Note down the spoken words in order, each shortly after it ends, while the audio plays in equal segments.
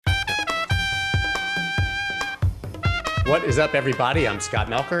What is up, everybody? I'm Scott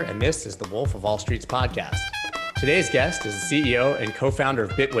Melker, and this is the Wolf of Wall Street's podcast. Today's guest is the CEO and co-founder of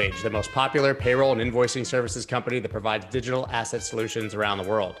BitWage, the most popular payroll and invoicing services company that provides digital asset solutions around the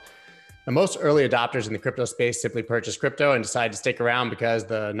world. The most early adopters in the crypto space simply purchased crypto and decided to stick around because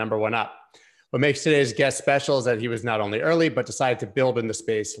the number went up. What makes today's guest special is that he was not only early, but decided to build in the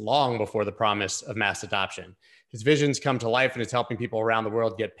space long before the promise of mass adoption. His visions come to life and is helping people around the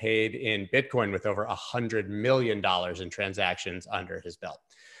world get paid in Bitcoin with over $100 million in transactions under his belt.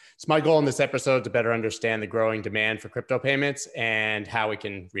 It's my goal in this episode to better understand the growing demand for crypto payments and how we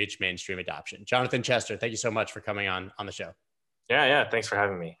can reach mainstream adoption. Jonathan Chester, thank you so much for coming on the show. Yeah. Thanks for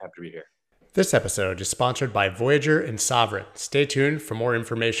having me. Happy to be here. This episode is sponsored by Voyager and Sovereign. Stay tuned for more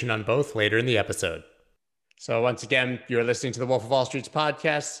information on both later in the episode. So once again, you're listening to the Wolf of Wall Street's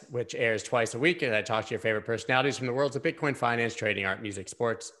podcast, which airs twice a week, and I talk to your favorite personalities from the worlds of Bitcoin, finance, trading, art, music,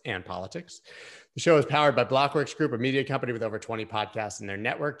 sports, and politics. The show is powered by Blockworks Group, a media company with over 20 podcasts in their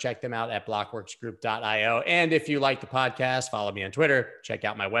network. Check them out at blockworksgroup.io. And if you like the podcast, follow me on Twitter, check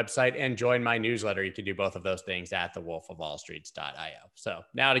out my website, and join my newsletter. You can do both of those things at thewolfofwallstreets.io. So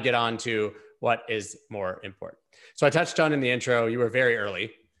now to get on to what is more important. So I touched on in the intro, you were very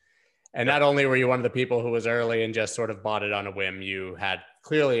early. And not only were you one of the people who was early and just sort of bought it on a whim, you had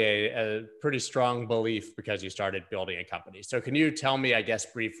clearly a pretty strong belief because you started building a company. So can you tell me, I guess,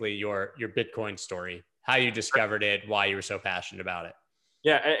 briefly your Bitcoin story, how you discovered it, why you were so passionate about it?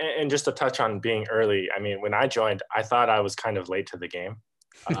 Yeah, and just to touch on being early, I mean, when I joined, I thought I was kind of late to the game.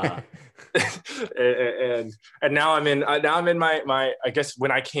 And now I'm in my I guess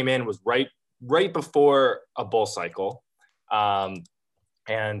when I came in was right before a bull cycle.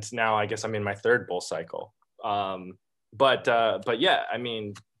 And now I guess I'm in my third bull cycle. But yeah, I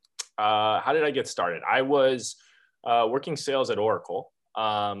mean, how did I get started? I was working sales at Oracle,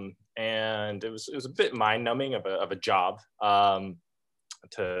 and it was a bit mind numbing of a job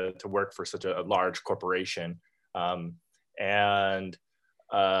to work for such a large corporation. So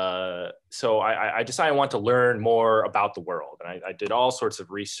I decided I want to learn more about the world, and I did all sorts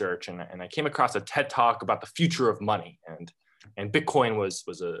of research, and I came across a TED Talk about the future of money, and Bitcoin was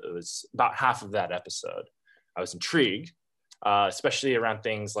about half of that episode. I was intrigued, especially around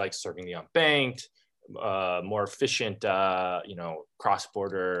things like serving the unbanked, more efficient,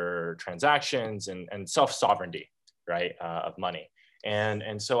 cross-border transactions and self-sovereignty, right, of money.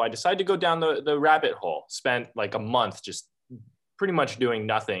 And so I decided to go down the rabbit hole. Spent like a month just pretty much doing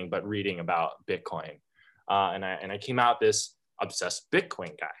nothing but reading about Bitcoin, and I came out this obsessed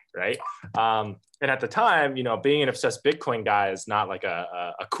Bitcoin guy, right? And at the time, being an obsessed Bitcoin guy is not like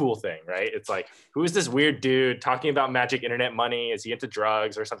a cool thing, right? It's like, who is this weird dude talking about magic internet money? Is he into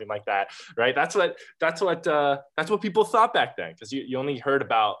drugs or something like that, right? That's what people thought back then, because you only heard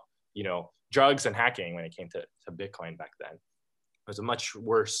about drugs and hacking when it came to Bitcoin back then. It was a much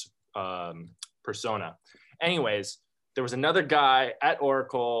worse persona. Anyways, there was another guy at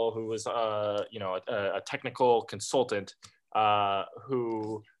Oracle who was a technical consultant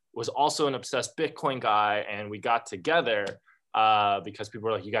who was also an obsessed Bitcoin guy, and we got together because people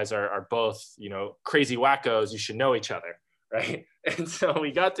were like, you guys are both, crazy wackos, you should know each other, right? And so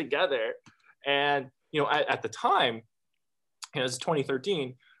we got together, and, at the time, it was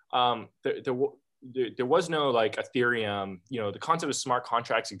 2013, there was no like Ethereum, the concept of smart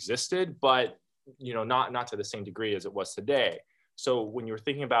contracts existed, but, not to the same degree as it was today. So when you were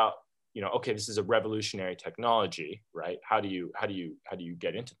thinking about, okay, this is a revolutionary technology, right? How do you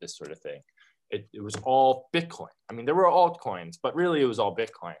get into this sort of thing? It was all Bitcoin. I mean, there were altcoins, but really it was all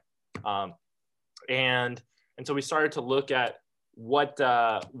Bitcoin. And so we started to look at what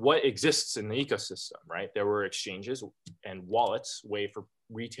exists in the ecosystem, right? There were exchanges and wallets, way for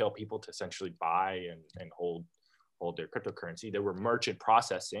retail people to essentially buy and hold their cryptocurrency. There were merchant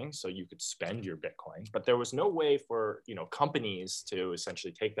processing, so you could spend your Bitcoin, but there was no way for companies to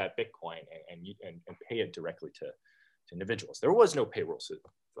essentially take that Bitcoin and pay it directly to individuals. There was no payroll,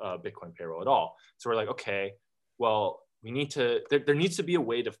 Bitcoin payroll at all. So we're like, okay, well, we need to. There needs to be a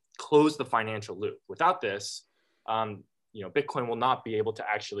way to close the financial loop. Without this, Bitcoin will not be able to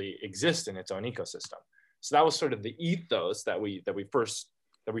actually exist in its own ecosystem. So that was sort of the ethos that we first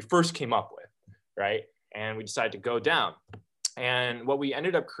came up with, right? And we decided to go down. And what we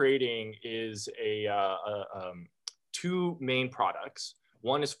ended up creating is two main products.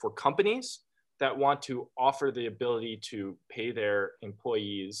 One is for companies that want to offer the ability to pay their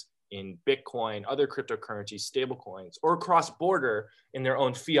employees in Bitcoin, other cryptocurrencies, stablecoins, or cross-border in their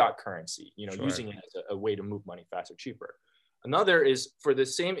own fiat currency, sure, using it as a way to move money faster, cheaper. Another is for the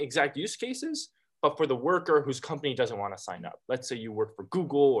same exact use cases, but for the worker whose company doesn't want to sign up. Let's say you work for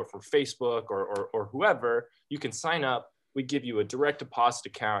Google or for Facebook or whoever, you can sign up we give you a direct deposit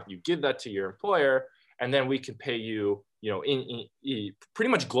account, you give that to your employer, and then we can pay you, in pretty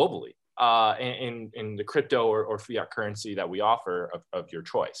much globally in the crypto or fiat currency that we offer of your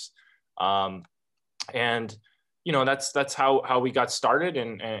choice. And that's how we got started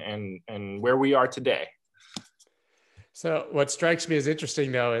and where we are today. So what strikes me as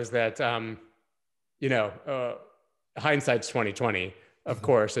interesting, though, is that hindsight's 2020, of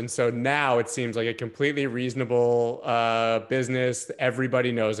course, and so now it seems like a completely reasonable business.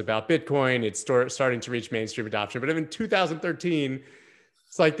 Everybody knows about Bitcoin. It's starting to reach mainstream adoption. But in 2013,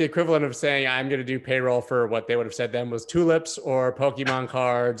 it's like the equivalent of saying I'm going to do payroll for what they would have said then was tulips or Pokemon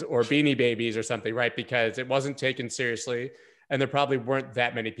cards or Beanie Babies or something, right? Because it wasn't taken seriously, and there probably weren't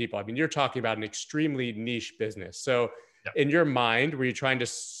that many people. I mean, you're talking about an extremely niche business. So in your mind, were you trying to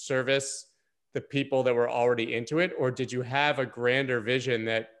service the people that were already into it, or did you have a grander vision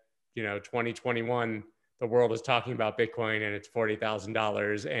that 2021 the world is talking about Bitcoin and it's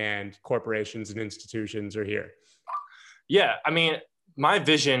 $40,000 and corporations and institutions are here? Yeah, I mean, my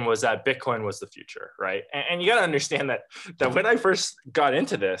vision was that Bitcoin was the future, right? And you got to understand that when I first got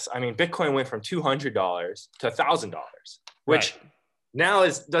into this, I mean, Bitcoin went from $200 to $1,000, which now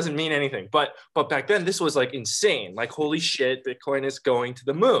doesn't mean anything. But back then, this was like insane. Like, holy shit, Bitcoin is going to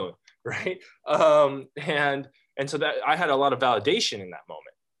the moon, right? And so that I had a lot of validation in that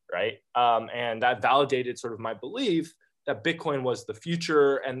moment, right? And that validated sort of my belief that Bitcoin was the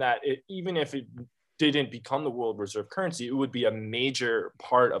future, and that even if it didn't become the world reserve currency, it would be a major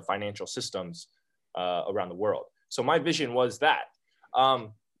part of financial systems around the world. So my vision was that.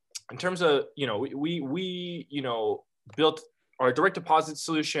 In terms of, we built our direct deposit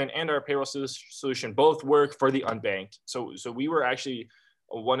solution and our payroll solution both work for the unbanked. So we were actually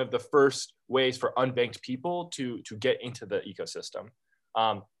one of the first ways for unbanked people to get into the ecosystem.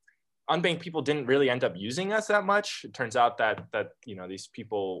 Unbanked people didn't really end up using us that much. It turns out that these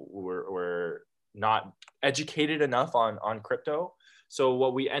people were not educated enough on crypto. So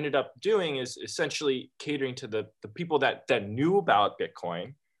what we ended up doing is essentially catering to the people that knew about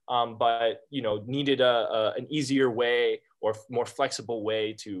Bitcoin, but needed an easier way or more flexible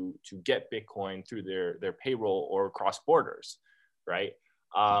way to get Bitcoin through their payroll or cross borders, right?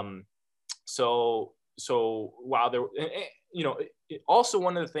 So while there, also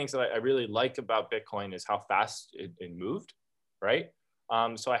one of the things that I really like about Bitcoin is how fast it moved, right?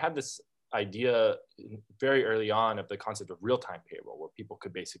 So I had this idea very early on of the concept of real-time payroll, where people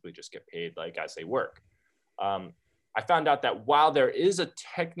could basically just get paid like as they work. I found out that while there is a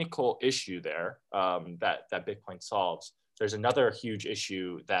technical issue there that Bitcoin solves, there's another huge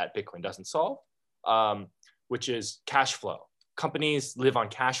issue that Bitcoin doesn't solve, which is cash flow. Companies live on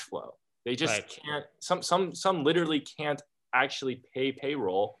cash flow. They just can't. Some literally can't actually pay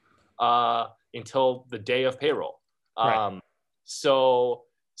payroll until the day of payroll. So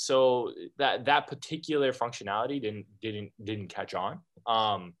that particular functionality didn't catch on.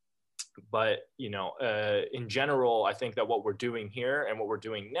 But in general, I think that what we're doing here and what we're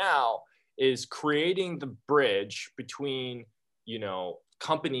doing now is creating the bridge between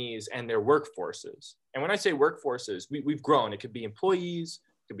companies and their workforces. And when I say workforces, we've grown. It could be employees,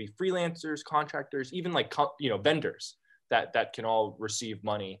 it could be freelancers, contractors, even like vendors that can all receive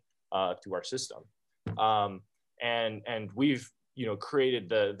money through our system. And we've created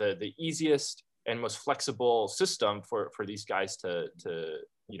the easiest and most flexible system for these guys to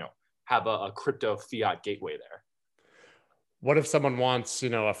have a crypto fiat gateway there. What if someone wants,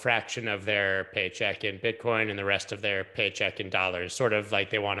 a fraction of their paycheck in Bitcoin and the rest of their paycheck in dollars? Sort of like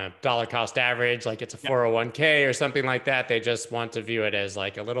they want a dollar cost average, like it's a 401k or something like that. They just want to view it as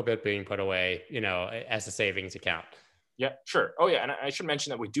like a little bit being put away, as a savings account. Yeah, sure. Oh, yeah. And I should mention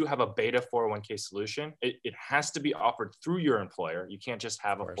that we do have a beta 401k solution. It has to be offered through your employer. You can't just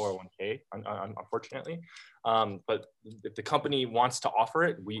have a 401k, unfortunately. But if the company wants to offer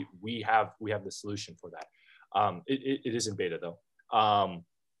it, we have the solution for that. It is in beta though.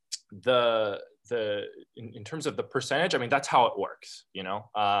 In terms of the percentage, I mean, that's how it works.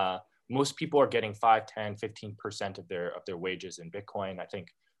 Most people are getting 5, 10, 15% of their wages in Bitcoin. I think,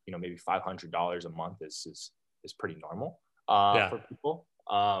 maybe $500 a month is pretty normal for people.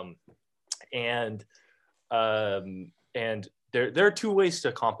 And there are two ways to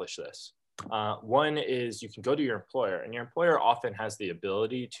accomplish this. One is you can go to your employer, and your employer often has the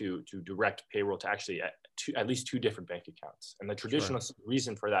ability to direct payroll to actually at least 2 different bank accounts. And the traditional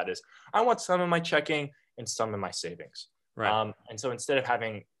reason for that is I want some in my checking and some in my savings. Right. And so instead of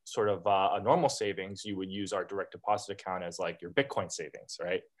having sort of a normal savings, you would use our direct deposit account as like your Bitcoin savings,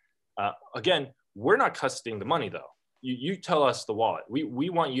 right? Again, we're not custodying the money though. You tell us the wallet. We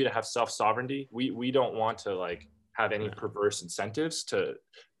want you to have self-sovereignty. We don't want to like have any perverse incentives to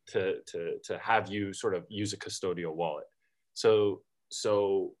have you sort of use a custodial wallet. So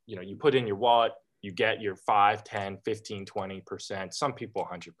you put in your wallet, you get your 5, 10, 15, 20%, some people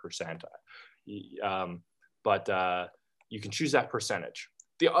 100%. But you can choose that percentage.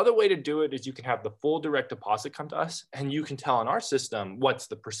 The other way to do it is you can have the full direct deposit come to us, and you can tell in our system what's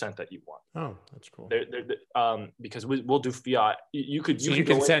the percent that you want. Oh, that's cool. Because we'll do fiat. You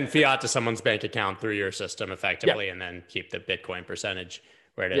can send fiat to someone's bank account through your system effectively, and then keep the Bitcoin percentage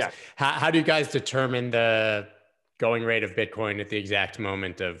where it is. Yeah. How do you guys determine the going rate of Bitcoin at the exact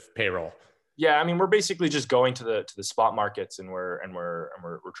moment of payroll? Yeah, I mean, we're basically just going to the spot markets, and we're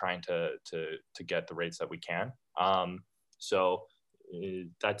trying to get the rates that we can. So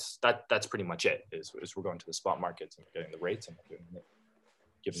that's pretty much it. Is we're going to the spot markets and getting the rates and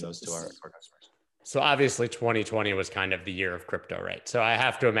giving those to our customers. So obviously 2020 was kind of the year of crypto, right? So I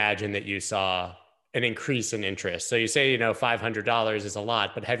have to imagine that you saw an increase in interest. So you say, $500 is a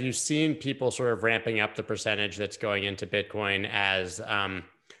lot, but have you seen people sort of ramping up the percentage that's going into Bitcoin as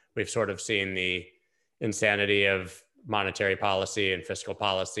we've sort of seen the insanity of monetary policy and fiscal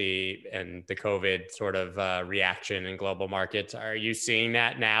policy and the COVID sort of reaction in global markets? Are you seeing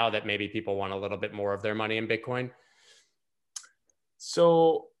that now that maybe people want a little bit more of their money in Bitcoin?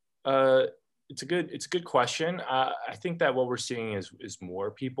 So it's a good question. I think that what we're seeing is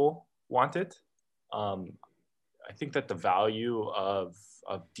more people want it. I think that the value of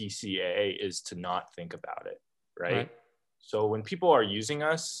DCA is to not think about it, right? So when people are using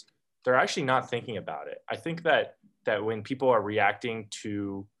us, they're actually not thinking about it. I think that when people are reacting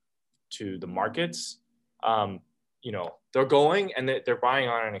to the markets, they're going and they're buying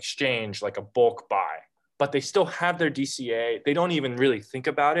on an exchange, like a bulk buy, but they still have their DCA. They don't even really think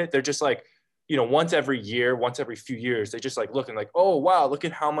about it. They're just like, once every year, once every few years, they just like look and like, oh, wow, look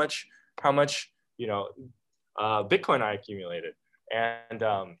at how much, Bitcoin I accumulated. And,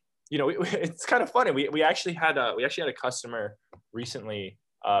 it's kind of funny. We actually had a customer recently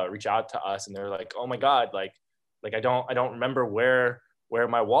reach out to us, and they're like, oh my God, like I don't remember where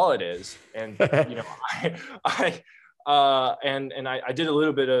my wallet is. And, I did a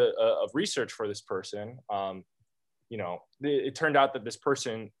little bit of research for this person. It turned out that this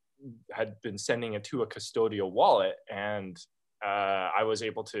person had been sending it to a custodial wallet, and I was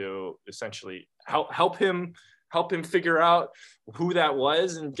able to essentially help him figure out who that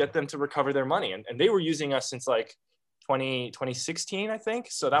was and get them to recover their money. And they were using us since like 2016, I think.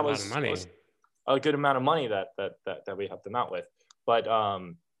 So that was a good amount of money that we helped them out with. But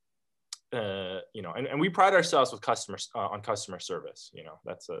and we pride ourselves with customers on customer service.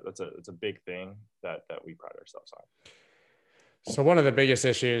 That's a big thing that we pride ourselves on. So one of the biggest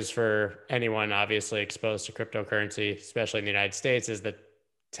issues for anyone obviously exposed to cryptocurrency, especially in the United States, is the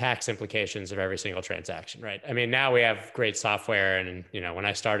tax implications of every single transaction, right? I mean, now we have great software, and when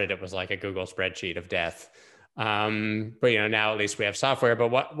I started, it was like a Google spreadsheet of death. But now at least we have software. But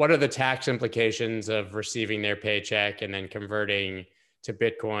what are the tax implications of receiving their paycheck and then converting to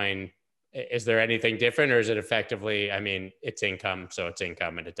Bitcoin? Is there anything different, or is it effectively, I mean, it's income, so it's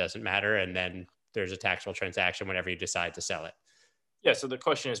income and it doesn't matter, and then there's a taxable transaction whenever you decide to sell it? Yeah, so the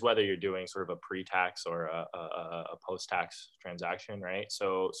question is whether you're doing sort of a pre-tax or a post-tax transaction, right?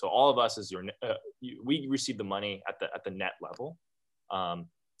 So all of us is we receive the money at the net level.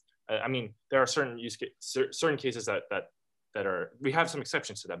 I mean, there are certain cases that are, we have some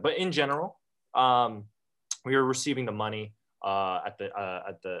exceptions to that, but in general, we are receiving the money at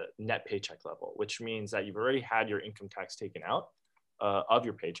the net paycheck level, which means that you've already had your income tax taken out of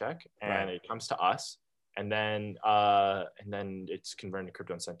your paycheck, and it comes to us. And then it's converted to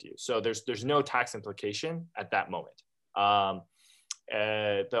crypto and sent to you. So there's no tax implication at that moment.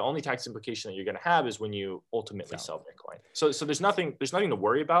 The only tax implication that you're going to have is when you ultimately sell Bitcoin. So there's nothing to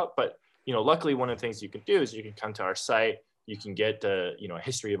worry about. But luckily, one of the things you can do is you can come to our site. You can get a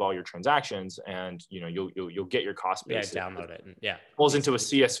history of all your transactions, and you'll get your cost base. Yeah, download it. And pulls into a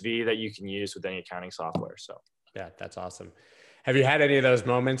CSV that you can use with any accounting software. So yeah, that's awesome. Have you had any of those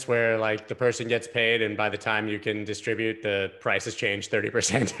moments where like the person gets paid and by the time you can distribute, the price has changed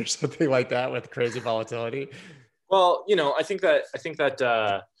 30% or something like that with crazy volatility? Well, I think that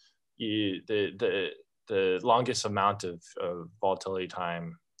the longest amount of volatility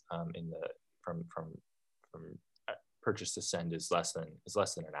time from purchase to send is less than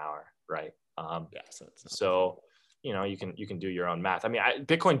an hour, right? So you can do your own math. I mean,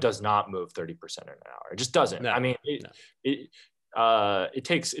 Bitcoin does not move 30% in an hour. It just doesn't. I mean, it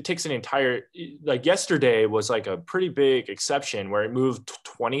takes an entire, like yesterday was like a pretty big exception where it moved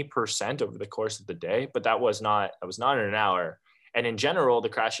 20% over the course of the day, but that was not in an hour. And in general, the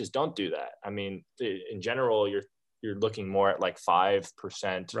crashes don't do that. I mean, in general, you're looking more at like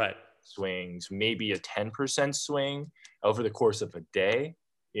 5% Right. swings, maybe a 10% swing over the course of a day.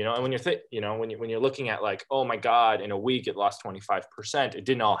 And when when you're looking at like, oh my God, in a week it lost 25%, it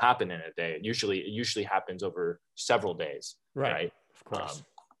didn't all happen in a day. It usually happens over several days. Right. Of course.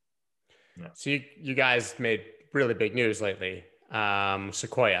 Yeah. So you guys made really big news lately.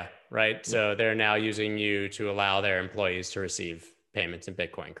 Sequoia, right? Yeah. So they're now using you to allow their employees to receive payments in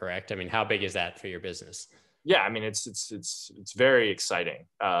Bitcoin, correct? I mean, how big is that for your business? Yeah, I mean, it's very exciting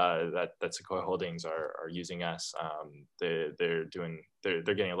that Sequoia Holdings are using us. They're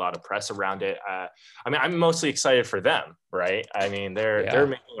getting a lot of press around it. I mean, I'm mostly excited for them, right? I mean, they're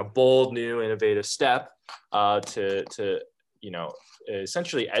making a bold, new, innovative step to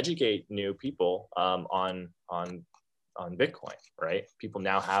essentially educate new people on Bitcoin, right? People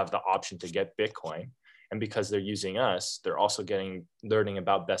now have the option to get Bitcoin, and because they're using us, they're also learning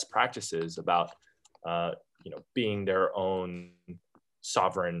about best practices about being their own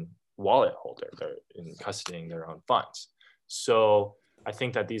sovereign wallet holder. They're in custodying their own funds. So I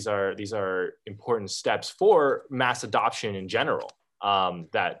think that these are important steps for mass adoption in general.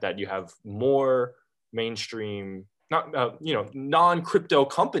 That you have more mainstream, non-crypto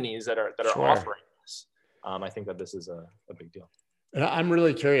companies that are offering this. I think that this is a big deal. And I'm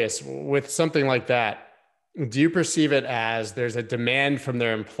really curious with something like that. Do you perceive it as there's a demand from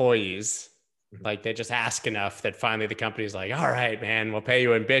their employees? Like they just ask enough that finally the company's like, all right, man, we'll pay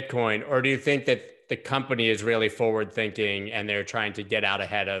you in Bitcoin. Or do you think that the company is really forward thinking and they're trying to get out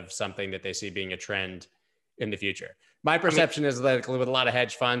ahead of something that they see being a trend in the future? My perception is that with a lot of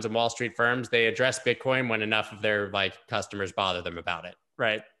hedge funds and Wall Street firms, they address Bitcoin when enough of their like customers bother them about it,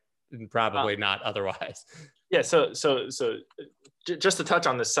 right? And probably not otherwise. Yeah. So just to touch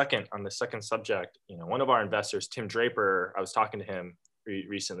on the second subject, one of our investors, Tim Draper, I was talking to him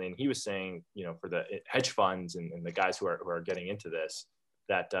recently, and he was saying, for the hedge funds and the guys who are getting into this,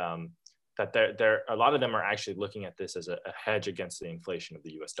 that they're a lot of them are actually looking at this as a hedge against the inflation of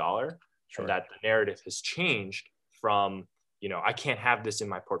the US dollar. Sure. And that the narrative has changed from, I can't have this in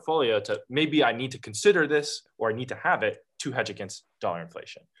my portfolio to maybe I need to consider this or I need to have it to hedge against dollar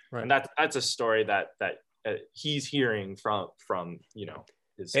inflation. Right. And that's a story that he's hearing from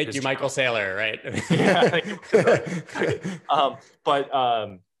Thank you, Michael Saylor, right?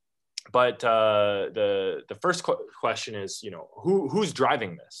 But the first question is, who's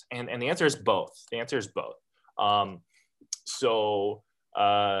driving this? And the answer is both. The answer is both.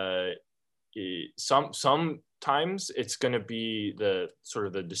 Sometimes it's going to be the sort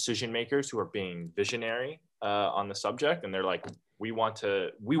of the decision makers who are being visionary on the subject, and they're like, we want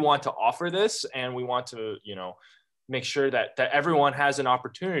to offer this, and we want to make sure that everyone has an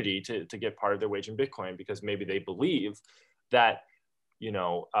opportunity to get part of their wage in Bitcoin, because maybe they believe that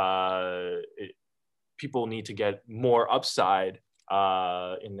people need to get more upside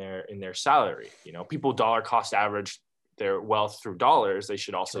in their salary. People dollar cost average their wealth through dollars. They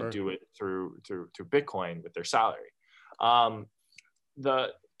should also do it through Bitcoin with their salary. And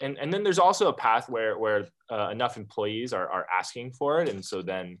then there's also a path where enough employees are asking for it, and so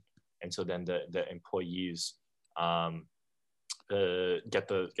then the employees get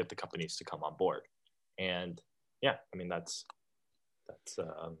the companies to come on board. And yeah, I mean that's.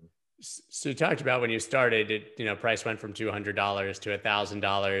 So you talked about when you started, it price went from $200 to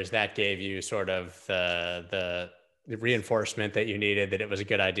 $1,000. That gave you sort of the reinforcement that you needed that it was a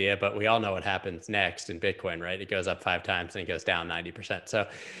good idea. But we all know what happens next in Bitcoin, right? It goes up 5 times and it goes down 90%. So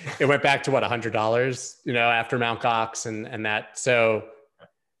it went back to what, $100, after Mt. Gox and that. So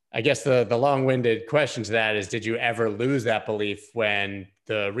I guess the long-winded question to that is, did you ever lose that belief when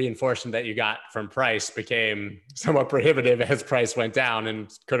the reinforcement that you got from price became somewhat prohibitive as price went down and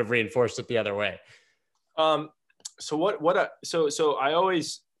could have reinforced it the other way? So I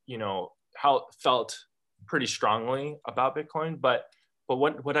always, felt pretty strongly about Bitcoin, but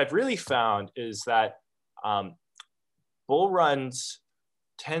what I've really found is that bull runs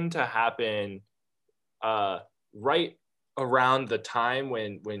tend to happen right around the time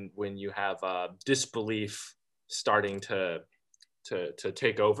when you have disbelief starting to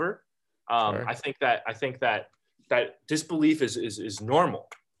take over. Sure. I think that disbelief is normal.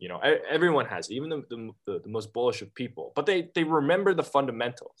 Everyone has it, even the most bullish of people, but they remember the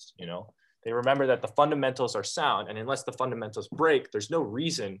fundamentals. They remember that the fundamentals are sound, and unless the fundamentals break, there's no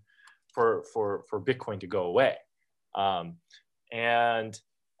reason for Bitcoin to go away. And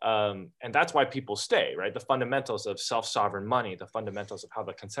that's why people stay, right? The fundamentals of self-sovereign money, the fundamentals of how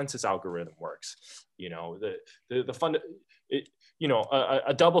the consensus algorithm works, a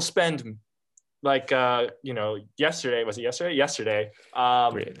double spend like yesterday, was it yesterday? Yesterday,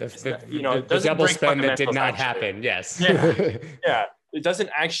 it The doesn't double break spend that did fundamentals not actually. happen. Yes. Yeah, yeah, it doesn't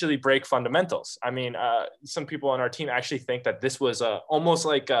actually break fundamentals. I mean, some people on our team actually think that this was almost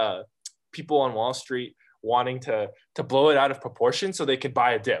like people on Wall Street wanting to blow it out of proportion so they could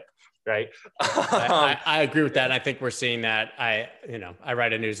buy a dip, right? I agree with that. And I think we're seeing that. I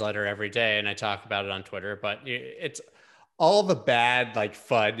write a newsletter every day and I talk about it on Twitter, but it's all the bad, like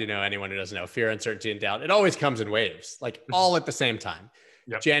FUD, anyone who doesn't know, fear, uncertainty, and doubt, it always comes in waves, like all at the same time.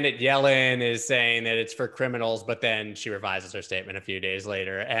 Yep. Janet Yellen is saying that it's for criminals, but then she revises her statement a few days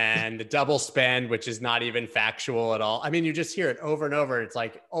later. And the double spend, which is not even factual at all. I mean, you just hear it over and over. It's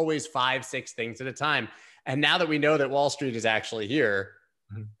like always 5, 6 things at a time. And now that we know that Wall Street is actually here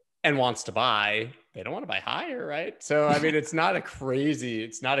and wants to buy, they don't want to buy higher, right? So, I mean, it's not a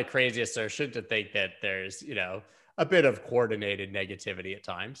crazy assertion to think that there's, a bit of coordinated negativity at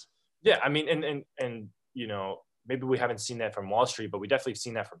times. Yeah, I mean, and maybe we haven't seen that from Wall Street, but we definitely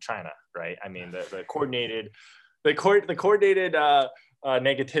seen that from China, right? I mean, the coordinated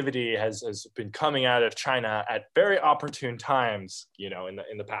negativity has been coming out of China at very opportune times,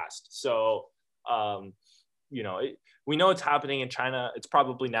 in the past. So, we know it's happening in China. It's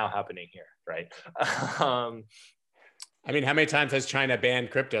probably now happening here, right? I mean, how many times has China banned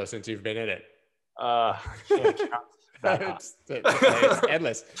crypto since you've been in it? Can't count that. It's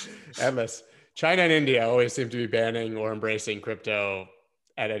endless. China and India always seem to be banning or embracing crypto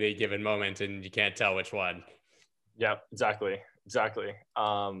at any given moment, and you can't tell which one. Yeah, exactly.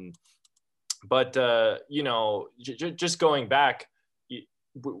 But just going back,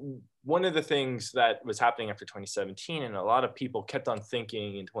 one of the things that was happening after 2017, and a lot of people kept on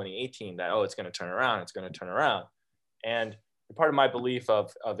thinking in 2018 that, it's going to turn around. And part of my belief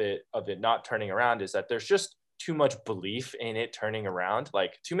of it not turning around is that there's just too much belief in it turning around.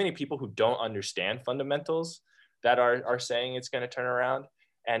 Like too many people who don't understand fundamentals that are saying it's going to turn around.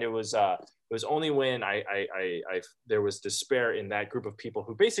 And it was only when there was despair in that group of people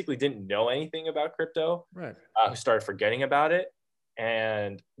who basically didn't know anything about crypto, right, who started forgetting about it.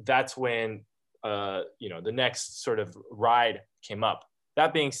 And that's when the next sort of ride came up.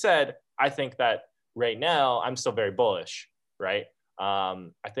 That being said, I think that right now I'm still very bullish, right?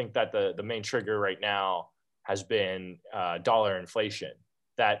 I think that the main trigger right now has been dollar inflation.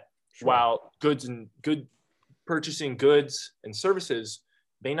 That sure, while purchasing goods and services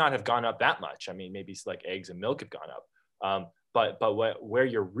may not have gone up that much. I mean, maybe like eggs and milk have gone up. But where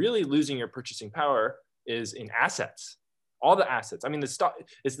you're really losing your purchasing power is in assets. All the assets. I mean,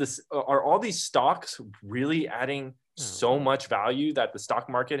 are all these stocks really adding so much value that the stock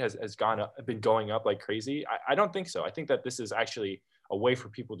market has been going up like crazy? I don't think so. I think that this is actually a way for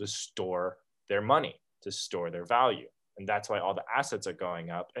people to store their money, to store their value. And that's why all the assets are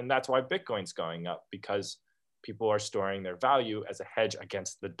going up. And that's why Bitcoin's going up, because people are storing their value as a hedge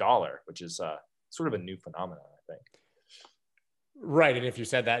against the dollar, which is sort of a new phenomenon, I think. Right. And if you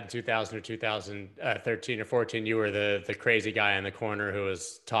said that in 2000 or 2013 or 14, you were the crazy guy in the corner who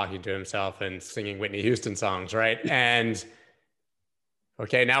was talking to himself and singing Whitney Houston songs, right? And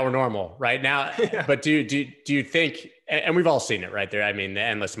okay, now we're normal, right? Now, yeah. But do you think, and we've all seen it, right there. I mean, the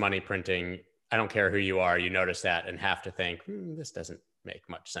endless money printing, I don't care who you are, you notice that and have to think, this doesn't make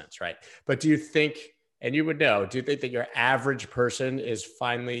much sense, right? But do you think, and you would know, do you think that your average person is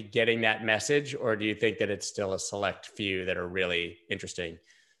finally getting that message? Or do you think that it's still a select few that are really interested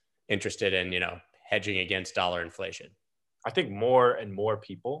in, hedging against dollar inflation? I think more and more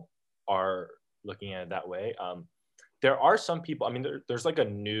people are looking at it that way. There are some people, I mean, there's like a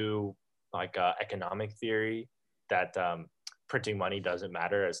new economic theory that printing money doesn't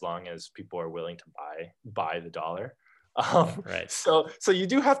matter as long as people are willing to buy the dollar. Right. So you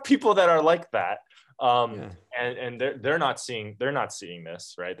do have people that are like that. And they're not seeing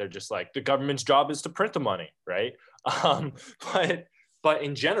this, right? They're just like, the government's job is to print the money, right? But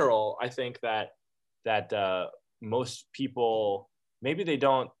in general, I think that most people, maybe they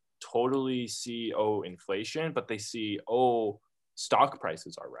don't totally see inflation, but they see stock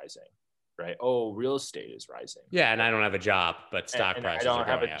prices are rising, right? Real estate is rising. Yeah, and I don't have a job, but stock prices are going up.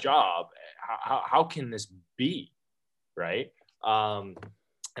 I don't have a job. How can this be, right?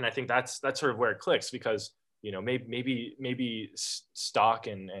 And I think that's sort of where it clicks, because maybe stock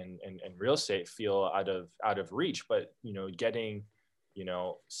and real estate feel out of reach, but getting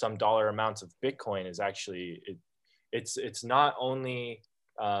some dollar amounts of Bitcoin is actually it's not only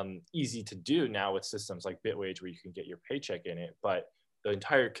easy to do now with systems like BitWage where you can get your paycheck in it, but the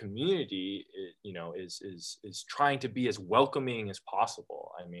entire community is trying to be as welcoming as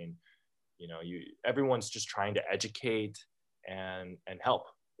possible. I mean, everyone's just trying to educate and help,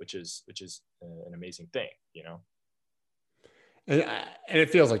 which is an amazing thing, you know? And it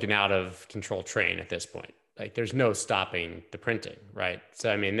feels like an out of control train at this point. Like there's no stopping the printing, right? So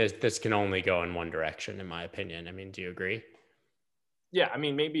I mean, this can only go in one direction, in my opinion. I mean, do you agree? Yeah, I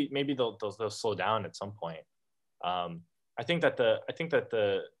mean, maybe they'll slow down at some point. I think that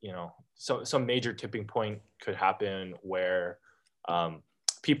the you know, some major tipping point could happen where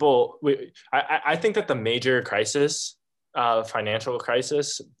people. I think that the major crisis, financial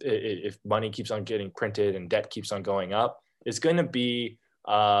crisis, if money keeps on getting printed and debt keeps on going up, is going to be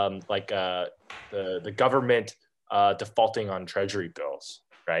the government defaulting on treasury bills,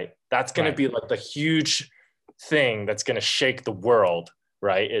 right? That's going to be like the huge thing that's going to shake the world,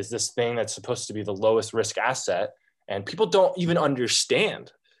 right? Is this thing that's supposed to be the lowest risk asset, and people don't even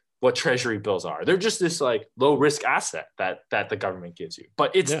understand what treasury bills are. They're just this like low risk asset that the government gives you, but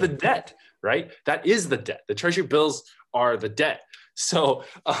it's the debt, right? That is the debt. The treasury bills are the debt. So,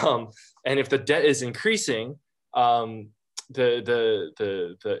 and if the debt is increasing, the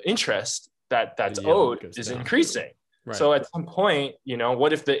interest that's owed is increasing. Right. So at some point, you know,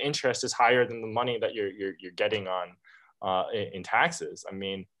 what if the interest is higher than the money that you're getting on in taxes? I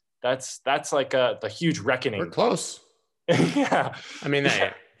mean, that's like the huge reckoning. We're close. Yeah, I mean,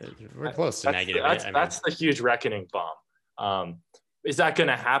 we're close to negative. That's the huge reckoning bomb. Is that going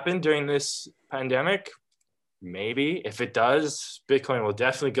to happen during this pandemic? Maybe. If it does, Bitcoin will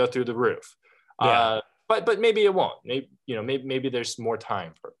definitely go through the roof. Yeah. But maybe it won't. Maybe there's more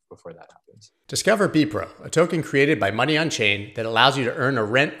time before that happens. Discover BPRO, a token created by Money on Chain that allows you to earn a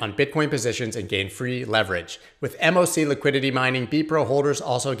rent on Bitcoin positions and gain free leverage. With MOC liquidity mining, BPRO holders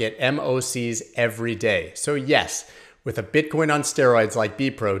also get MOCs every day. So yes, with a Bitcoin on steroids like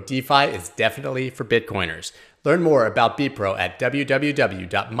BPRO, DeFi is definitely for Bitcoiners. Learn more about BPRO at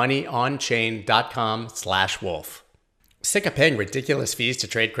www.moneyonchain.com/wolf. Sick of paying ridiculous fees to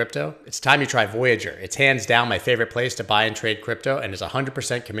trade crypto? It's time you try Voyager. It's hands down my favorite place to buy and trade crypto and is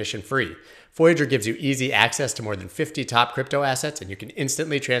 100% commission free. Voyager gives you easy access to more than 50 top crypto assets, and you can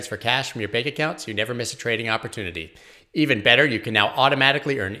instantly transfer cash from your bank account so you never miss a trading opportunity. Even better, you can now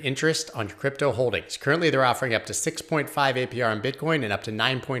automatically earn interest on your crypto holdings. Currently, they're offering up to 6.5 APR on Bitcoin and up to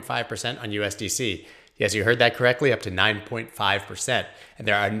 9.5% on USDC. Yes, you heard that correctly, up to 9.5%. And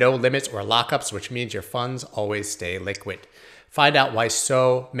there are no limits or lockups, which means your funds always stay liquid. Find out why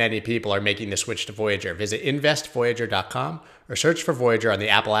so many people are making the switch to Voyager. Visit investvoyager.com or search for Voyager on the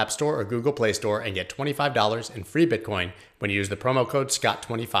Apple App Store or Google Play Store and get $25 in free Bitcoin when you use the promo code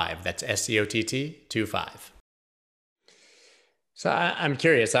SCOTT25. That's SCOTT25. So I'm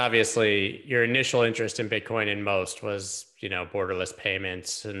curious, obviously, your initial interest in Bitcoin and most was, borderless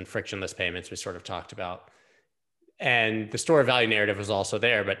payments and frictionless payments we sort of talked about. And the store of value narrative was also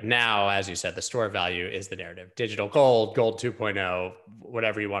there. But now, as you said, the store of value is the narrative. Digital gold, gold 2.0,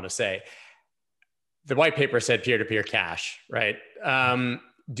 whatever you want to say. The white paper said peer-to-peer cash, right?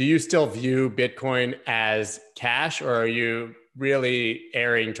 Do you still view Bitcoin as cash, or are you really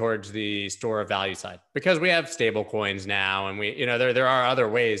erring towards the store of value side? Because we have stable coins now, and there are other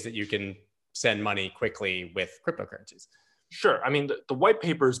ways that you can send money quickly with cryptocurrencies. Sure. I mean, the white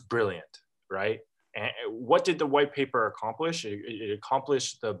paper is brilliant, right? And what did the white paper accomplish? It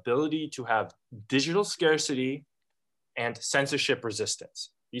accomplished the ability to have digital scarcity and censorship resistance.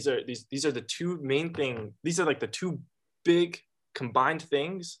 These are the two main things. These are like the two big combined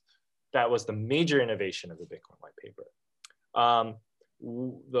things that was the major innovation of the Bitcoin white paper.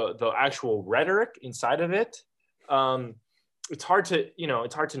 The actual rhetoric inside of it, it's hard to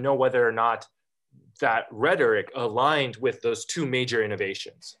know whether or not that rhetoric aligned with those two major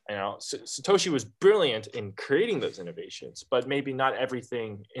innovations. Satoshi was brilliant in creating those innovations, but maybe not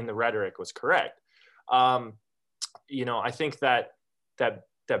everything in the rhetoric was correct. I think that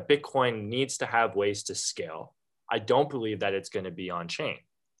Bitcoin needs to have ways to scale. I don't believe that it's going to be on chain.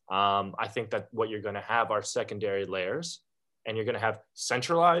 I think that what you're going to have are secondary layers, and you're going to have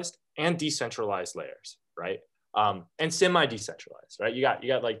centralized and decentralized layers, right? And semi-decentralized, right? You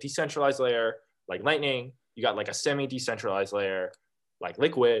got like decentralized layer, like Lightning. You got like a semi-decentralized layer, like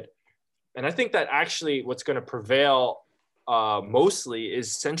Liquid. And I think that actually what's going to prevail mostly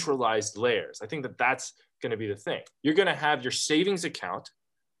is centralized layers. I think that that's going to be the thing. You're going to have your savings account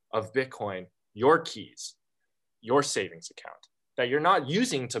of Bitcoin, your keys, your savings account that you're not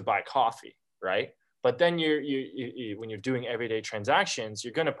using to buy coffee, right? But then you when you're doing everyday transactions,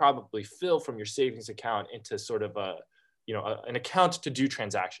 you're going to probably fill from your savings account into sort of an account to do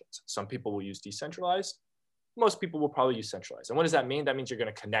transactions. Some people will use decentralized. Most people will probably use centralized. And what does that mean? That means you're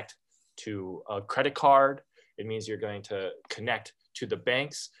going to connect to a credit card. It means you're going to connect to the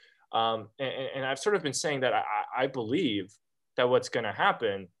banks. And I've sort of been saying that I believe that what's going to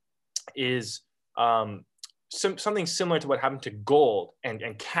happen is something similar to what happened to gold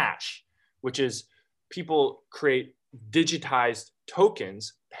and cash, which is people create digitized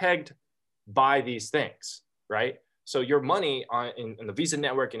tokens pegged by these things, right? So your money in the Visa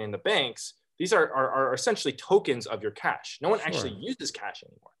network and in the banks, these are essentially tokens of your cash. No one actually uses cash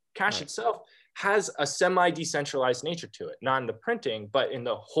anymore. Cash itself has a semi-decentralized nature to it, not in the printing, but in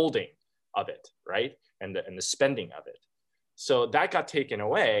the holding of it, right? And the spending of it. So that got taken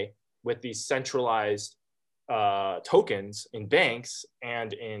away with these centralized tokens in banks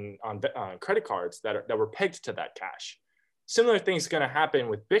and on credit cards that were pegged to that cash. Similar things going to happen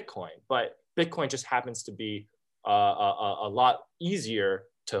with Bitcoin, but Bitcoin just happens to be a lot easier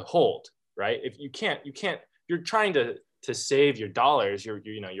to hold, right? If you're trying to save your dollars, you're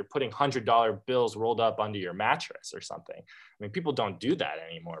putting $100 bills rolled up under your mattress or something. I mean, people don't do that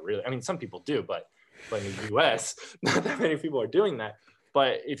anymore, really. I mean, some people do, but in the US, not that many people are doing that.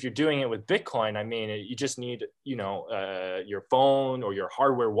 But if you're doing it with Bitcoin, I mean, you just need, your phone or your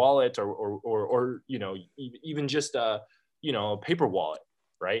hardware wallet or even just a paper wallet,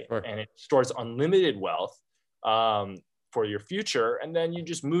 right? Sure. And it stores unlimited wealth for your future, and then you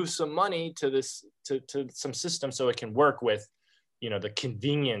just move some money to some system so it can work with, the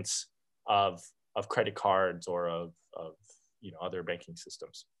convenience of credit cards or of other banking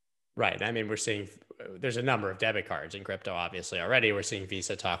systems. Right. I mean, there's a number of debit cards in crypto, obviously, already. We're seeing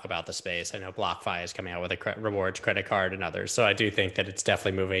Visa talk about the space. I know BlockFi is coming out with a rewards credit card and others. So I do think that it's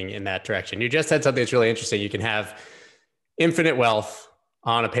definitely moving in that direction. You just said something that's really interesting. You can have infinite wealth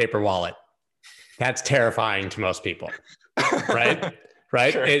on a paper wallet. That's terrifying to most people. Right.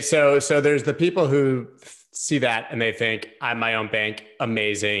 Right. Sure. So there's the people who see that and they think, I'm my own bank.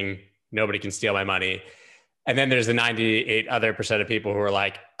 Amazing. Nobody can steal my money. And then there's the 98% of people who are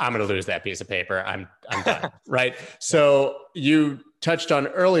like, I'm going to lose that piece of paper. I'm done. Right. So you touched on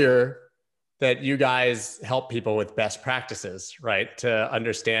earlier that you guys help people with best practices, right? To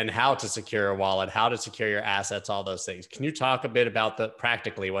understand how to secure a wallet, how to secure your assets, all those things. Can you talk a bit about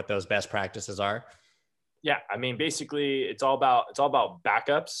practically what those best practices are? Yeah. I mean, basically it's all about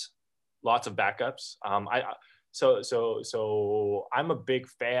backups, lots of backups. So I'm a big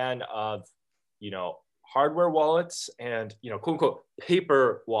fan of, hardware wallets and, quote unquote,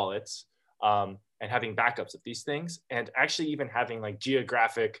 paper wallets, and having backups of these things, and actually even having like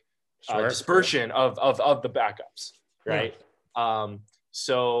geographic dispersion of the backups, right? Yeah.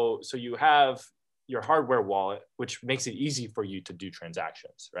 So you have your hardware wallet, which makes it easy for you to do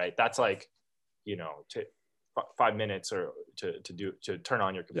transactions, right? That's like, 5 minutes or to turn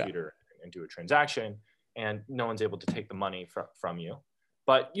on your computer and do a transaction, and no one's able to take the money from you.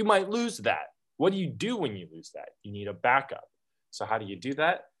 But you might lose that. What do you do when you lose that? You need a backup. So how do you do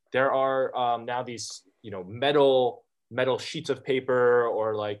that? There are now these, metal sheets of paper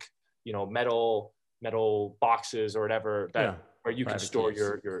or like, metal boxes or whatever where you can store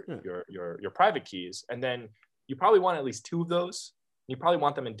your private keys. And then you probably want at least 2 of those. You probably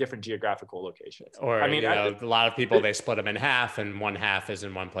want them in different geographical locations. Or, a lot of people, they split them in half and one half is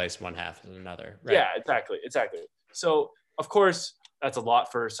in one place, one half is in another. Right? Yeah, exactly. So of course, that's a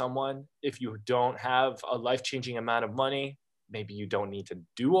lot for someone. If you don't have a life-changing amount of money, maybe you don't need to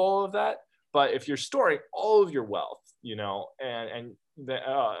do all of that. But if you're storing all of your wealth, on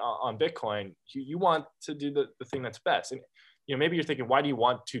Bitcoin, you want to do the thing that's best. And, maybe you're thinking, why do you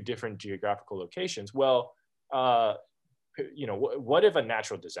want 2 different geographical locations? Well, what if a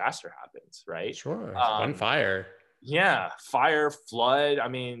natural disaster happens, right? Sure. One fire. Yeah, fire, flood. I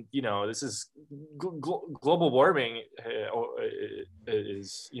mean, this is global warming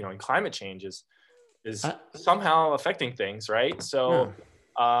is, and climate change is somehow affecting things, right? So,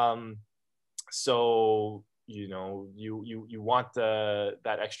 you want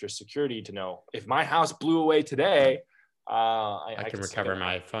that extra security to know if my house blew away today, I can recover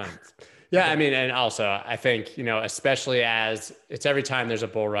my funds. Yeah, I mean, and also I think, especially as it's every time there's a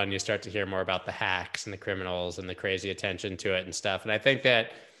bull run, you start to hear more about the hacks and the criminals and the crazy attention to it and stuff. And I think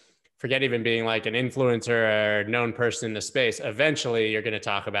that, forget even being like an influencer or known person in the space, eventually you're going to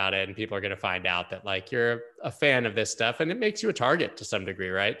talk about it and people are going to find out that like you're a fan of this stuff and it makes you a target to some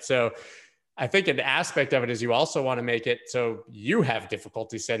degree, right? So I think an aspect of it is you also want to make it so you have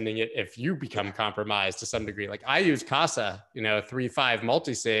difficulty sending it if you become compromised to some degree. Like I use Casa, 3.5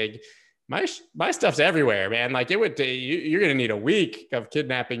 multi-sig. My stuff's everywhere, man. Like you're going to need a week of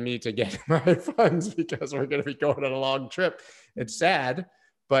kidnapping me to get my funds because we're going to be going on a long trip. It's sad,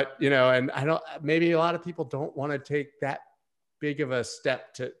 but and maybe a lot of people don't want to take that big of a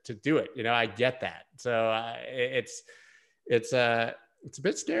step to do it. I get that. So it's a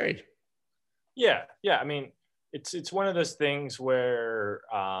bit scary. Yeah. I mean, it's one of those things where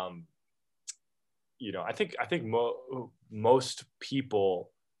most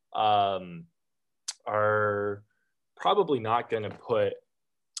people are probably not going to put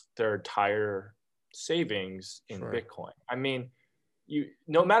their entire savings in Bitcoin. I mean,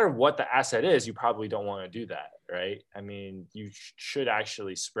 no matter what the asset is, you probably don't want to do that, right? I mean, you should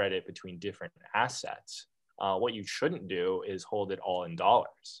actually spread it between different assets. What you shouldn't do is hold it all in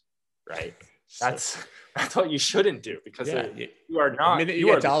dollars, right? That's what you shouldn't do, because you are not. The minute you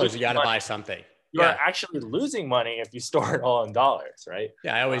get dollars, you got to buy something. You are actually losing money if you store it all in dollars, right?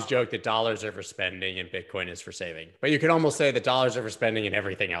 Yeah, I always joke that dollars are for spending and Bitcoin is for saving. But you can almost say that dollars are for spending and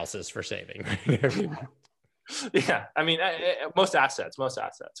everything else is for saving. Yeah, I mean, most assets,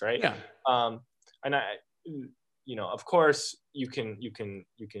 right? Yeah. And of course, you can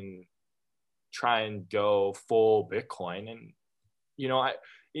try and go full Bitcoin, and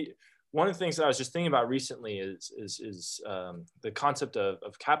one of the things that I was just thinking about recently is the concept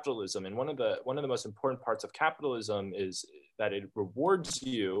of capitalism. And one of the most important parts of capitalism is that it rewards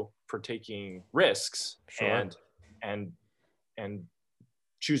you for taking risks and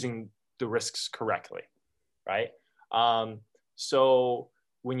choosing the risks correctly, right? So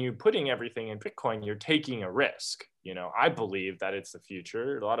when you're putting everything in Bitcoin, you're taking a risk. I believe that it's the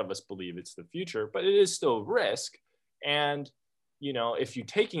future. A lot of us believe it's the future, but it is still risk. And if you're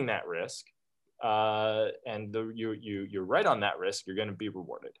taking that risk, and you're right on that risk, you're going to be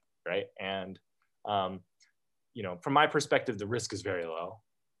rewarded, right? And from my perspective, the risk is very low.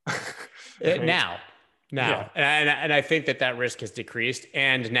 Now, and I think that risk has decreased.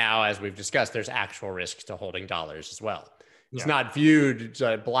 And now, as we've discussed, there's actual risks to holding dollars as well. It's not viewed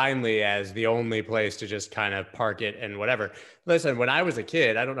blindly as the only place to just kind of park it and whatever. Listen, when I was a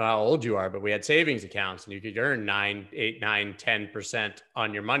kid, I don't know how old you are, but we had savings accounts and you could earn 9, 8, 9, 10%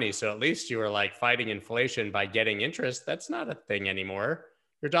 on your money. So at least you were like fighting inflation by getting interest. That's not a thing anymore.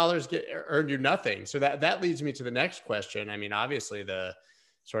 Your dollars earned you nothing. So that leads me to the next question. I mean, obviously the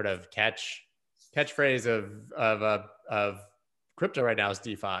sort of catchphrase of crypto right now is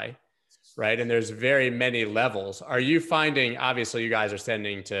DeFi. Right. And there's very many levels. Are you finding, obviously you guys are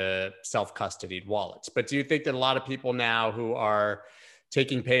sending to self-custodied wallets, but do you think that a lot of people now who are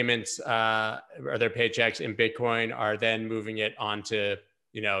taking payments or their paychecks in Bitcoin are then moving it onto,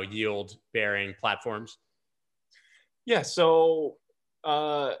 yield bearing platforms? Yeah. So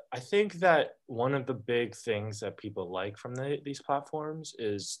I think that one of the big things that people like from these platforms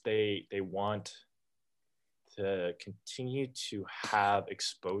is they want to continue to have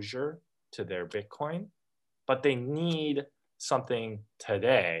exposure to their Bitcoin, but they need something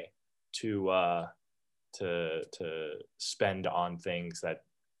today to spend on things that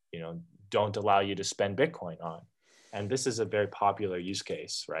don't allow you to spend Bitcoin on. And this is a very popular use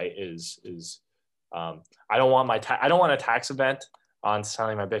case, right? I don't want a tax event on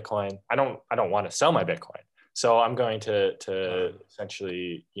selling my Bitcoin. I don't want to sell my Bitcoin. So I'm going to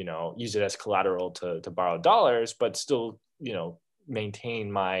essentially, use it as collateral to borrow dollars, but still, maintain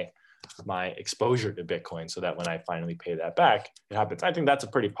my exposure to Bitcoin so that when I finally pay that back, it happens. I think that's a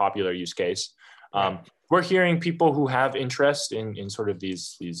pretty popular use case. We're hearing people who have interest in sort of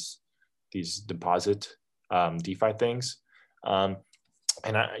these deposit DeFi things. And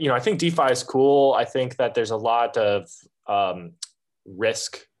I think DeFi is cool. I think that there's a lot of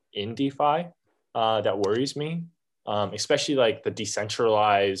risk in DeFi that worries me, especially like the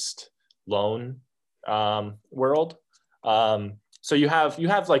decentralized loan world. So you have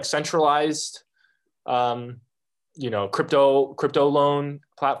like centralized, crypto loan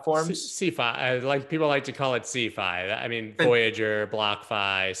platforms. CeFi, like people like to call it CeFi. I mean, Voyager,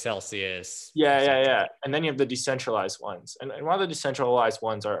 BlockFi, Celsius. Yeah. And then you have the decentralized ones, and while the decentralized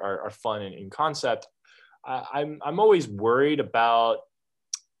ones are fun in concept, I'm always worried about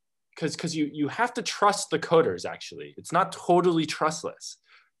because you have to trust the coders. Actually, it's not totally trustless.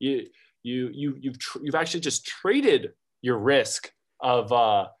 You've actually just traded your risk of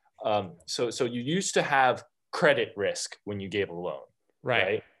so you used to have credit risk when you gave a loan,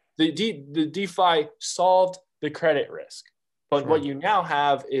 right? The DeFi solved the credit risk, but what you now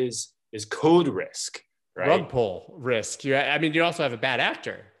have is code risk, right? Rug pull risk. You also have a bad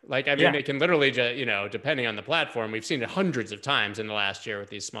actor. It can literally just, depending on the platform, we've seen it hundreds of times in the last year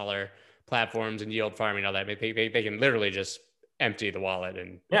with these smaller platforms and yield farming and all that. They can literally just empty the wallet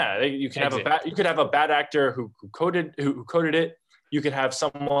and you could have a bad actor who coded it. You could have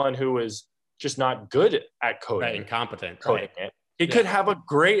someone who is just not good at coding, incompetent coding it. He could have a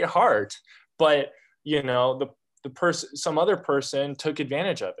great heart, but some other person took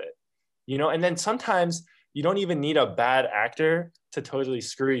advantage of it. And then sometimes you don't even need a bad actor to totally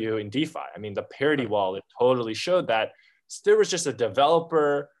screw you in DeFi. I mean, the Parity wallet totally showed that there was just a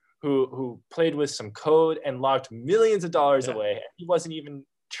developer who played with some code and locked millions of dollars Yeah. away. He wasn't even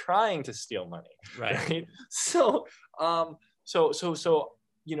trying to steal money, Right. right? So,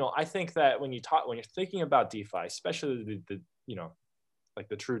 you know, I think that when you're thinking about DeFi, especially the you know, like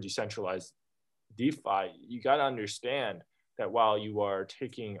the true decentralized DeFi, you got to understand that while you are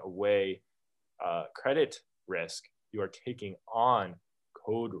taking away credit risk, you are taking on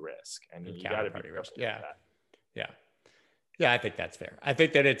code risk, and you got to be Counterparty risk. careful Yeah. with that. Yeah. Yeah, I think that's fair. I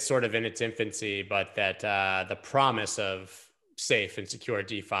think that it's sort of in its infancy, but that the promise of safe and secure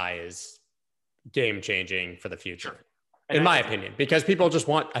DeFi is game changing for the future, Sure. in my opinion, because people just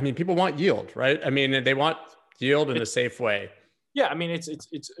want, I mean, people want yield, right? I mean, they want yield in a safe way. Yeah, I mean,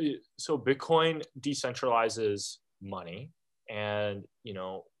 so Bitcoin decentralizes money, and you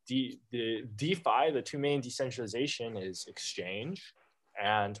know, the DeFi, the two main decentralization is exchange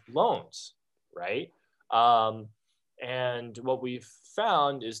and loans, right? And what we've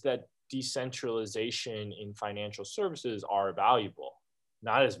found is that decentralization in financial services are valuable,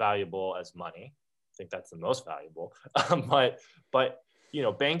 not as valuable as money. I think that's the most valuable, but you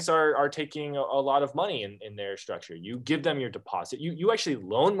know, banks are taking a lot of money in their structure. You give them your deposit. You actually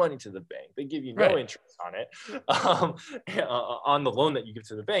loan money to the bank. They give you no interest on it, on the loan that you give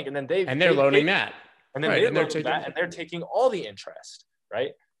to the bank, and then they're loaning that, and then they're loaning that, and they're taking all the interest,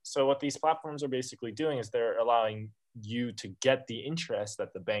 right? So what these platforms are basically doing is they're allowing you to get the interest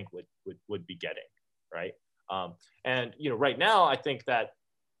that the bank would be getting, right? And you know, right now, I think that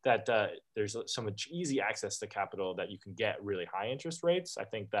there's so much easy access to capital that you can get really high interest rates. I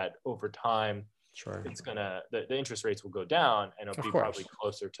think that over time, it's gonna the interest rates will go down, and it'll be probably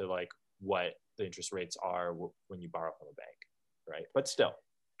closer to like what the interest rates are when you borrow from a bank, right? But still.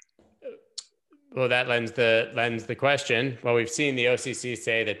 Well, that lends the question. Well, we've seen the OCC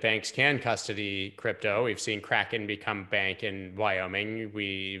say that banks can custody crypto. We've seen Kraken become bank in Wyoming.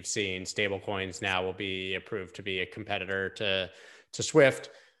 We've seen stablecoins now will be approved to be a competitor to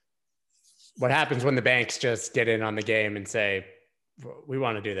Swift. What happens when the banks just get in on the game and say, we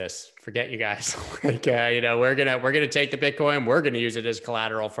want to do this, forget you guys. Like, you know, we're gonna take the Bitcoin, we're gonna use it as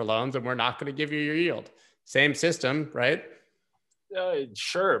collateral for loans, and we're not gonna give you your yield. Same system, right?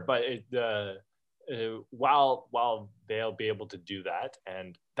 Sure, but while they'll be able to do that,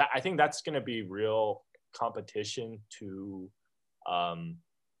 and that, I think that's going to be real competition to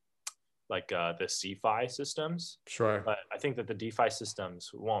the CeFi systems. Sure. But I think that the DeFi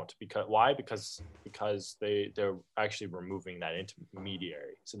systems won't. Why? Because they're actually removing that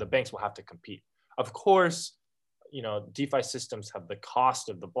intermediary. So the banks will have to compete. Of course, you know, DeFi systems have the cost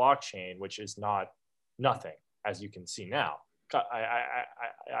of the blockchain, which is nothing, as you can see now. I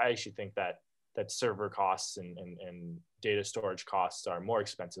actually think that server costs and data storage costs are more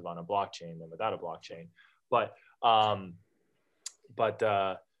expensive on a blockchain than without a blockchain.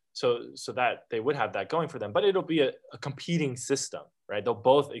 So that they would have that going for them, but it'll be a competing system, right? They'll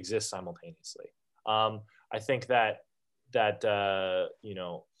both exist simultaneously. I think that you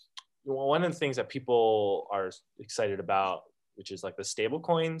know, one of the things that people are excited about, which is like the stable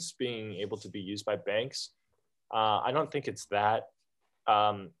coins being able to be used by banks. I don't think it's that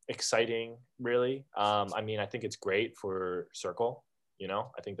exciting, really. I mean, I think it's great for Circle. You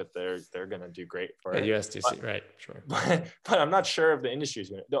know, I think that they're going to do great for it. USDC, right? Sure. But I'm not sure if the industry is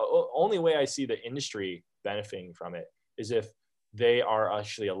going to. The only way I see the industry benefiting from it is if they are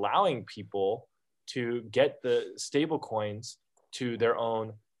actually allowing people to get the stable coins to their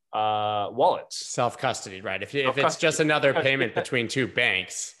own wallets. Self-custody, right? If it's just another payment between two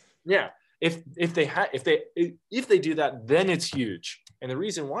banks. Yeah. If they do that, then it's huge. And the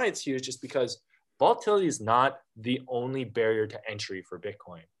reason why it's huge is because volatility is not the only barrier to entry for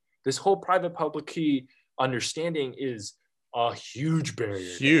Bitcoin. This whole private public key understanding is a huge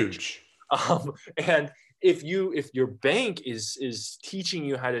barrier. Huge. And if your bank is teaching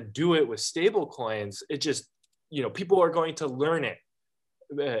you how to do it with stable coins, it just, you know, people are going to learn it.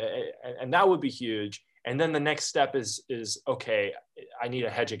 And that would be huge. And then the next step is okay, I need a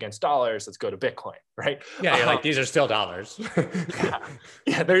hedge against dollars. Let's go to Bitcoin, right? Yeah, you're like, these are still dollars.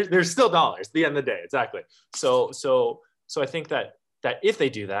 yeah, there's still dollars at the end of the day, exactly. So I think that if they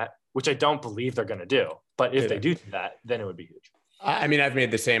do that, which I don't believe they're going to do, but if they do that, then it would be huge. I mean, I've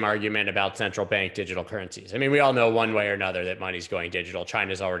made the same argument about central bank digital currencies. I mean, we all know one way or another that money's going digital.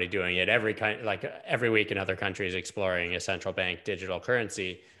 China's already doing it. Every week, another country is exploring a central bank digital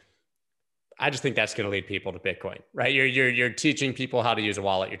currency. I just think that's going to lead people to Bitcoin, right? You're teaching people how to use a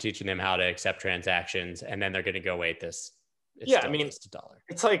wallet. You're teaching them how to accept transactions, and then they're going to go, wait, this. I mean, it's $1.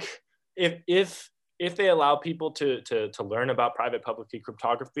 It's like if they allow people to learn about private public key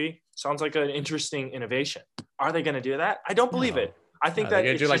cryptography, sounds like an interesting innovation. Are they going to do that? I don't believe it. I think they're that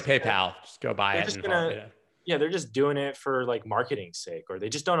gonna it's do like just PayPal, just go buy they're it just and gonna, yeah. yeah, they're just doing it for like marketing's sake, or they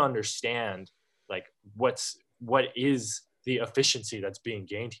just don't understand like what is the efficiency that's being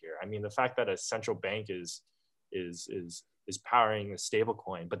gained here. I mean, the fact that a central bank is powering a stable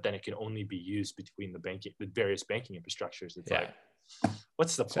coin, but then it can only be used between the various banking infrastructures. It's like,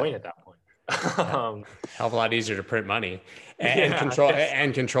 what's the point at that point? Hell of a lot easier to print money and Yeah,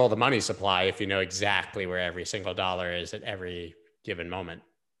 control the money supply if you know exactly where every single dollar is at every given moment.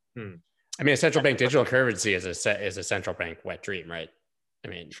 I mean, a central bank digital currency is a central bank wet dream, right? I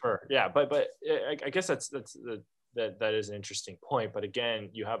mean, sure, yeah, but I guess that is an interesting point. But again,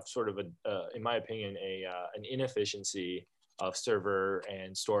 you have sort of in my opinion, an inefficiency of server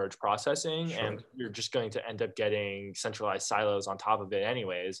and storage processing, sure. and you're just going to end up getting centralized silos on top of it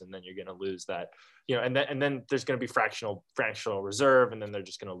anyways, and then you're going to lose that, and then there's going to be fractional reserve, and then they're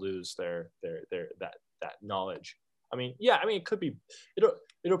just going to lose their that knowledge. I mean, it could be,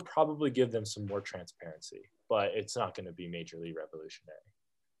 it'll probably give them some more transparency, but it's not going to be majorly revolutionary.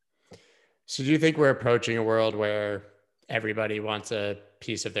 So do you think we're approaching a world where everybody wants a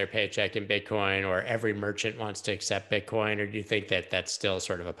piece of their paycheck in Bitcoin, or every merchant wants to accept Bitcoin, or do you think that that's still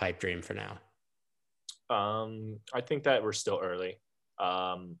sort of a pipe dream for now? I think that we're still early.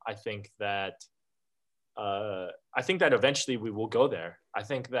 I think that eventually we will go there. I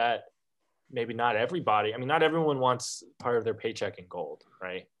think that maybe not everybody. I mean, not everyone wants part of their paycheck in gold,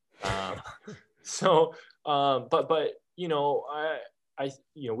 right? But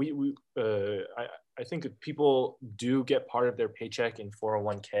I think if people do get part of their paycheck in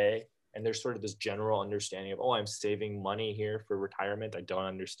 401k, and there's sort of this general understanding of, oh, I'm saving money here for retirement. I don't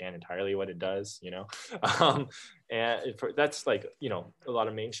understand entirely what it does, and that's like, a lot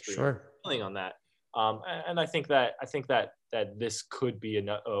of mainstream feeling on that. And I think that this could be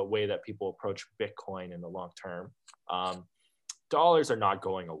a way that people approach Bitcoin in the long term. Dollars are not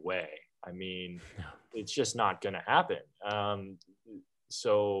going away. I mean, it's just not going to happen.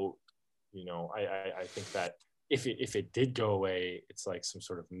 So, I think that if it did go away, it's like some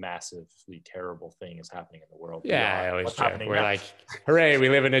sort of massively terrible thing is happening in the world. Yeah, I always joke. We're like, hooray, we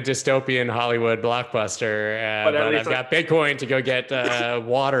live in a dystopian Hollywood blockbuster, but I've got Bitcoin to go get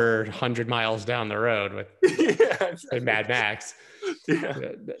water 100 miles down the road with Mad Max. Yeah.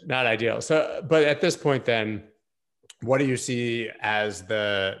 Not ideal. So, but at this point then, what do you see as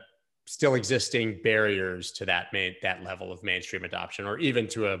the still existing barriers to that level of mainstream adoption, or even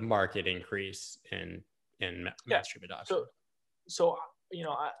to a market increase in mainstream adoption? So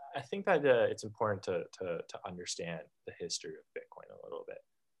I think that it's important to understand the history of Bitcoin a little bit.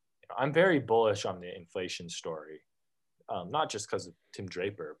 I'm very bullish on the inflation story, not just because of Tim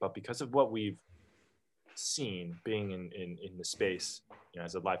Draper, but because of what we've seen being in the space,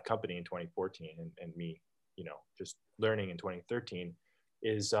 as a live company in 2014, and me, just learning in 2013,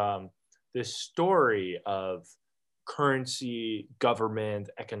 is this story of currency, government,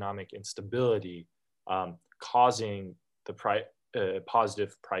 economic instability causing the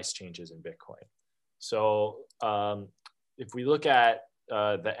positive price changes in Bitcoin. So if we look at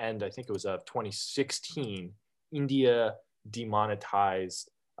the end, I think it was of 2016, India demonetized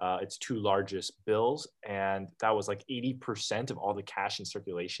its two largest bills, and that was like 80% of all the cash in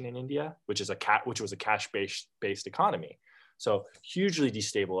circulation in India, which was a cash-based economy. So hugely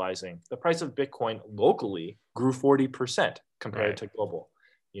destabilizing. The price of Bitcoin locally grew 40% compared to global.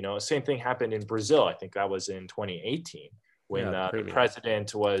 Same thing happened in Brazil. I think that was in 2018 when the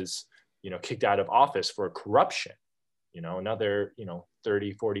president was, kicked out of office for corruption. Another,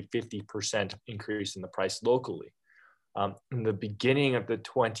 30, 40, 50% increase in the price locally. In the beginning of the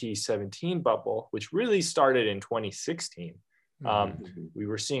 2017 bubble, which really started in 2016, we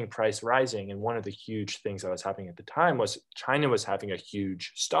were seeing price rising. And one of the huge things that was happening at the time was China was having a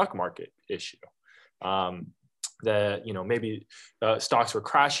huge stock market issue. Maybe stocks were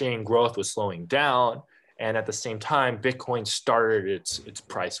crashing, growth was slowing down. And at the same time, Bitcoin started its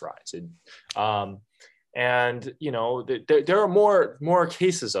price rise. There are more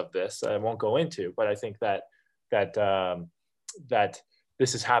cases of this that I won't go into, but I think that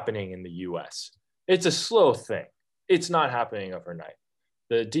this is happening in the US. It's a slow thing. It's not happening overnight.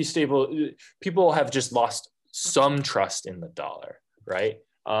 People have just lost some trust in the dollar, right?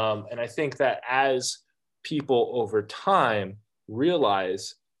 And I think that as people over time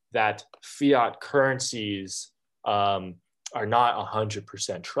realize that fiat currencies are not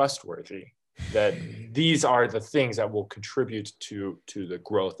 100% trustworthy, that these are the things that will contribute to the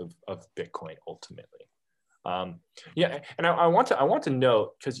growth of Bitcoin ultimately. And I want to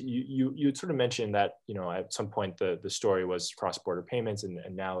note, because you sort of mentioned that at some point the story was cross-border payments, and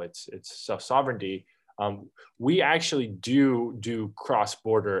now it's self-sovereignty. We actually do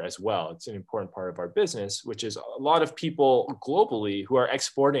cross-border as well. It's an important part of our business, which is a lot of people globally who are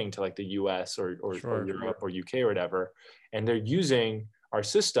exporting to like the US or Europe or UK or whatever, and they're using our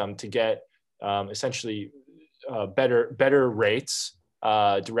system to get essentially better rates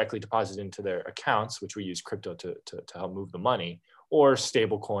directly deposited into their accounts, which we use crypto to help move the money, or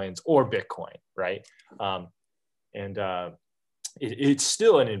stable coins or Bitcoin, right? It's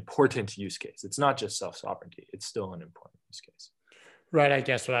still an important use case. It's not just self-sovereignty. It's still an important use case. Right. I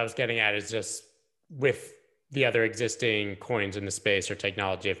guess what I was getting at is just with the other existing coins in the space or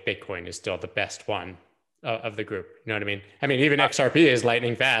technology, if Bitcoin is still the best one of the group. You know what I mean? I mean, even XRP is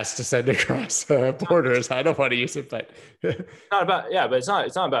lightning fast to send across borders. I don't want to use it, but not about, but it's not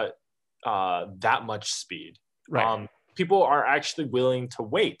about that much speed. Right. People are actually willing to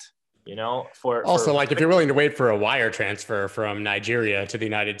wait. Like if you're willing to wait for a wire transfer from Nigeria to the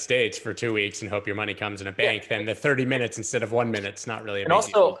United States for 2 weeks and hope your money comes in a bank, then the 30 minutes instead of 1 minute is not really a big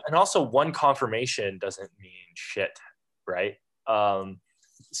deal. And also one confirmation doesn't mean shit, right?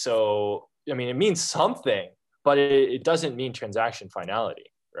 So, I mean, it means something, but it doesn't mean transaction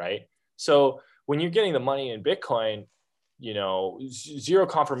finality, right? So when you're getting the money in Bitcoin, zero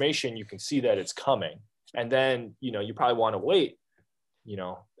confirmation, you can see that it's coming. And then, you probably want to wait,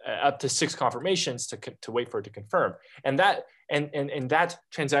 up to 6 confirmations to wait for it to confirm. And that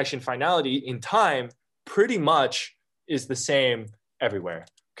transaction finality in time pretty much is the same everywhere.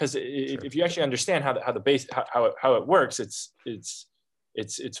 Because if you actually understand how it works, it's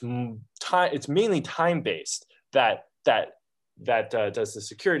mainly time based that does the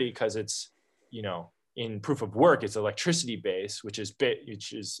security, because it's in proof of work it's electricity based, which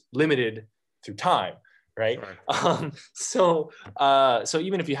is limited through time. Right. Sure. So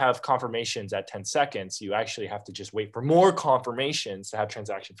even if you have confirmations at 10 seconds, you actually have to just wait for more confirmations to have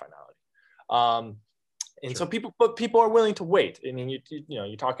transaction finality. And sure. So people are willing to wait. I mean,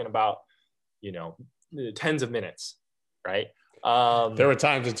 you're talking about, tens of minutes, right? There were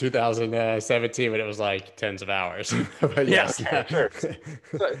times in 2017 when it was like tens of hours. But yes. Yeah, sure.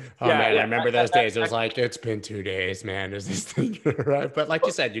 I remember those days. It was like, it's been 2 days, man. Is this thing right? But like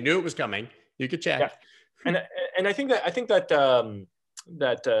you said, you knew it was coming. You could check. Yeah. And I think that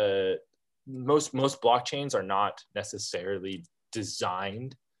most blockchains are not necessarily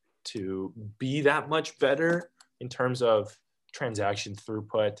designed to be that much better in terms of transaction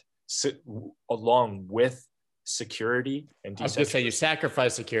throughput, along with security and I was going to say, you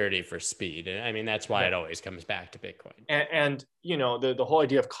sacrifice security for speed. And I mean, that's why it always comes back to Bitcoin. And the whole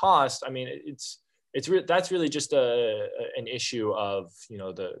idea of cost, I mean, that's really just an issue of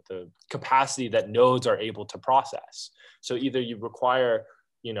the capacity that nodes are able to process. So either you require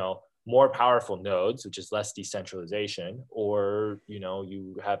more powerful nodes, which is less decentralization, or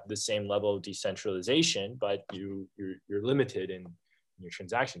you have the same level of decentralization, but you're limited in your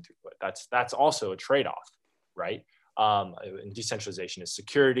transaction throughput. That's also a trade-off, right? And decentralization is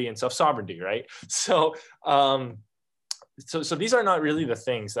security and self-sovereignty, right? So these are not really the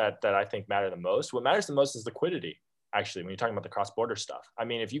things that I think matter the most. What matters the most is liquidity, actually, when you're talking about the cross-border stuff. I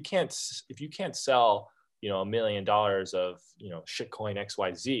mean, if you can't sell, $1 million of, shitcoin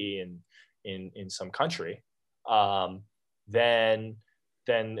XYZ in some country, then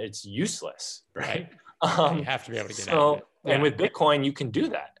it's useless, right? You have to be able to get out of it. Yeah. And with Bitcoin, you can do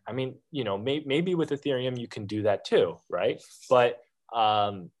that. I mean, maybe with Ethereum, you can do that too, right? But,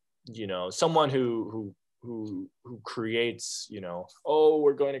 someone who creates,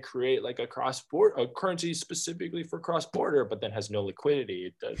 we're going to create like a currency specifically for cross-border, but then has no liquidity.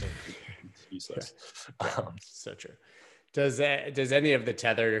 It doesn't, it's useless. So true. Does any of the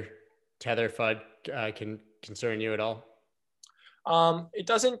Tether FUD concern you at all? It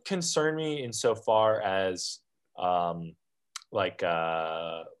doesn't concern me insofar as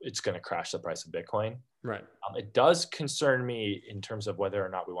it's going to crash the price of Bitcoin. Right. It does concern me in terms of whether or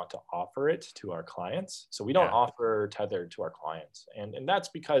not we want to offer it to our clients. So we don't offer Tether to our clients. And that's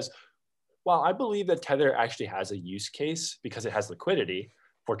because, while I believe that Tether actually has a use case because it has liquidity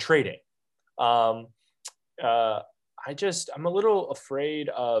for trading, I'm a little afraid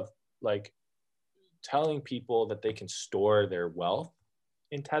of telling people that they can store their wealth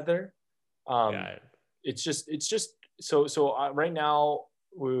in Tether. It's just so right now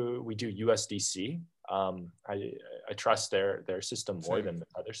we do USDC. I trust their system more than the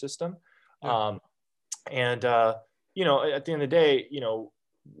other system. Yeah. At the end of the day,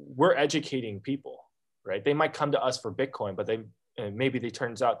 we're educating people, right? They might come to us for Bitcoin, but maybe they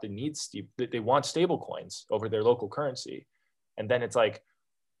turns out they want stable coins over their local currency. And then it's like,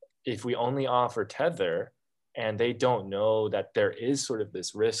 if we only offer Tether, and they don't know that there is sort of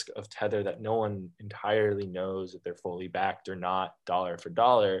this risk of Tether that no one entirely knows if they're fully backed or not, dollar for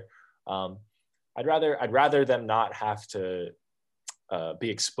dollar. I'd rather them not have to be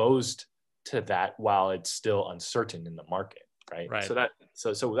exposed to that while it's still uncertain in the market, right?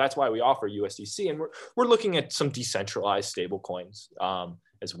 So that's why we offer USDC, and we're looking at some decentralized stable coins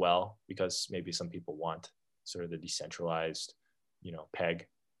as well, because maybe some people want sort of the decentralized, peg.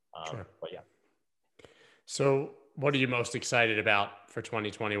 Sure. But yeah. So what are you most excited about for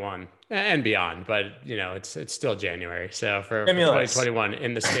 2021 and beyond? But it's still January. So for 2021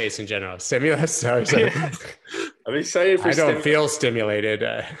 in the space in general, stimulus. Sorry. I'm excited for. I don't feel stimulated.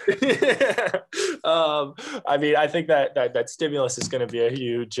 I mean, I think that stimulus is going to be a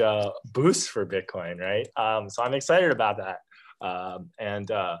huge boost for Bitcoin, right? So I'm excited about that.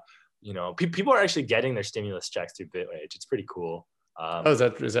 People are actually getting their stimulus checks through BitWage. It's pretty cool. Is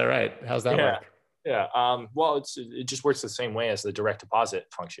that right? How's that work? Yeah. Well, it just works the same way as the direct deposit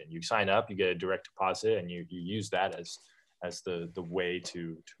function. You sign up, you get a direct deposit, and you use that as the way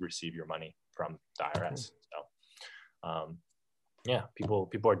to receive your money from the IRS. So,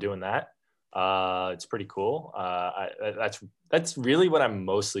 people are doing that. It's pretty cool. That's really what I'm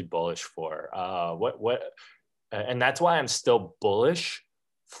mostly bullish for. And that's why I'm still bullish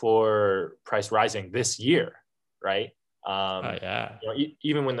for price rising this year, right?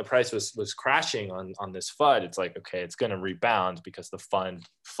 Even when the price was crashing on this FUD, it's like, okay, it's going to rebound because the FUD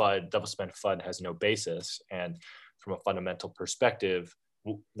double spend FUD has no basis, and from a fundamental perspective,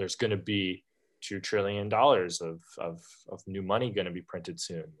 there's going to be $2 trillion of new money going to be printed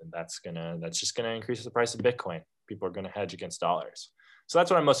soon, and that's just going to increase the price of Bitcoin. People are going to hedge against dollars, so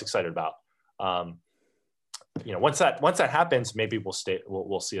that's what I'm most excited about. Once that happens, maybe we'll see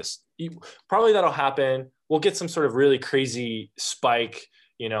us. Probably that'll happen. We'll get some sort of really crazy spike.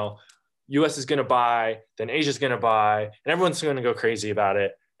 U.S. is going to buy, then Asia's going to buy, and everyone's going to go crazy about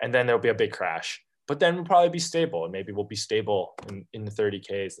it, and then there'll be a big crash. But then we'll probably be stable, and maybe we'll be stable in the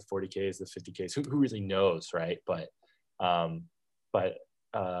 30Ks, the 40Ks, the 50Ks. Who really knows, right? But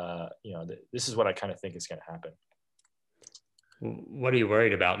this is what I kind of think is going to happen. What are you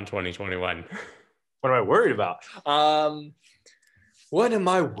worried about in 2021? What am I worried about? What am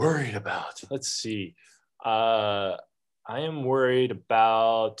I worried about? Let's see. I am worried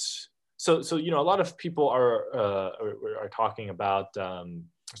about. So a lot of people are talking about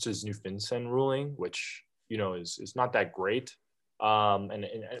this new FinCEN ruling, which is not that great.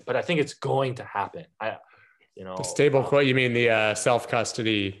 But I think it's going to happen. The stable coin. You mean the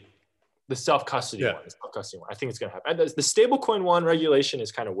self-custody? The self-custody one. The self-custody one. I think it's going to happen. The stablecoin one regulation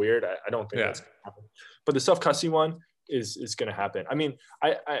is kind of weird. I don't think that's going to happen. But the self-custody one is going to happen. I mean,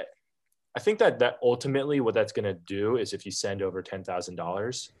 I think that ultimately what that's going to do is if you send over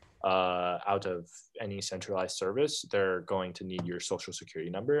 $10,000 out of any centralized service, they're going to need your social security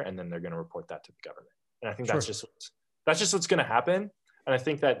number, and then they're going to report that to the government. And I think that's just what's going to happen. And I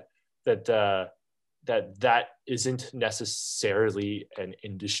think that isn't necessarily an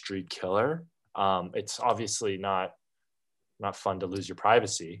industry killer. It's obviously not fun to lose your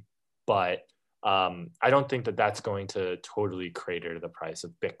privacy, but I don't think that that's going to totally crater the price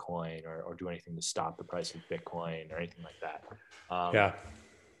of Bitcoin or do anything to stop the price of Bitcoin or anything like that.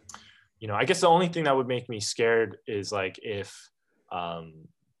 I guess the only thing that would make me scared is like if some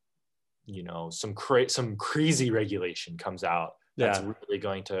crazy regulation comes out that's really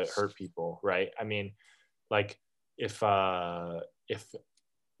going to hurt people, right? I mean, like if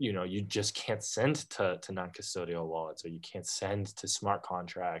you just can't send to non-custodial wallets, or you can't send to smart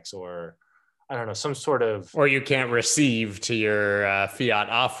contracts, or I don't know, some sort of, or you can't receive to your fiat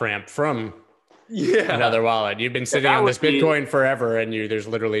off ramp from another wallet. You've been sitting on this Bitcoin forever, and there's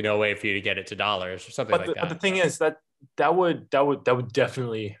literally no way for you to get it to dollars or something like that. But the thing is that would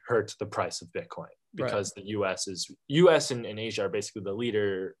definitely hurt the price of Bitcoin, because the U.S. and Asia are basically the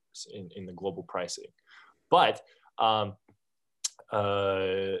leaders in the global pricing. But I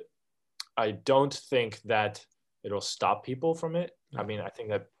don't think that it'll stop people from it. I mean, I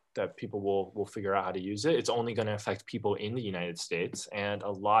think that people will figure out how to use it. It's only going to affect people in the United States, and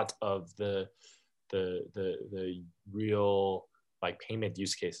a lot of the real like payment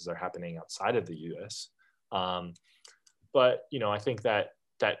use cases are happening outside of the U.S. But I think that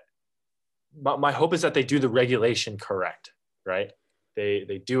my hope is that they do the regulation correct, right?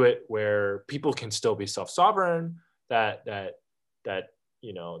 They do it where people can still be self-sovereign, that there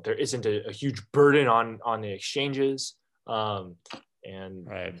isn't a huge burden on the exchanges, and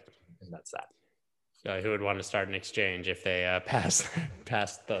that's that. Who would want to start an exchange if they pass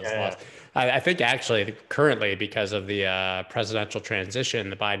those Yeah, laws? I think actually currently, because of the presidential transition,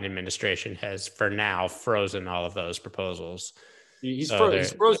 the Biden administration has for now frozen all of those proposals. he's So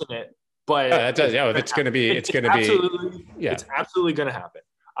he's frozen it, but that does, it's going to be yeah. It's absolutely going to happen.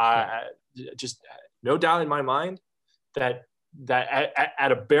 Just no doubt in my mind that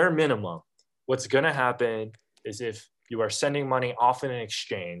at a bare minimum, what's going to happen is if you are sending money off in an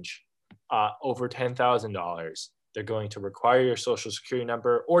exchange over $10,000, they're going to require your social security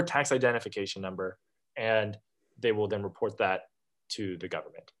number or tax identification number, and they will then report that to the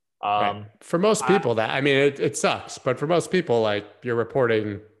government. Right. For most people, it sucks, but for most people, like, you're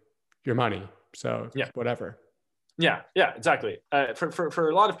reporting your money, so whatever. Yeah, exactly. For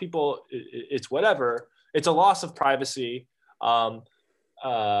a lot of people, it's whatever. It's a loss of privacy.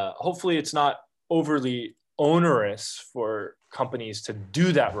 Hopefully, it's not overly onerous for companies to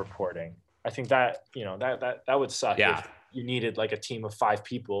do that reporting. I think that that would suck. Yeah. If you needed like a team of 5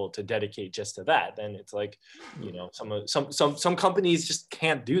 people to dedicate just to that, then it's like, some companies just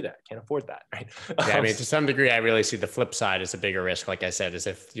can't do that, can't afford that, right? Yeah, to some degree, I really see the flip side as a bigger risk. Like I said, is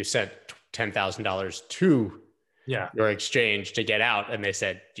if you sent $10,000 to your exchange to get out, and they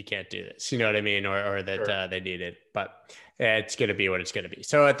said you can't do this, you know what I mean, or that they need it, but it's going to be what it's going to be.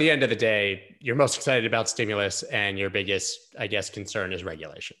 So at the end of the day, you're most excited about stimulus, and your biggest, I guess, concern is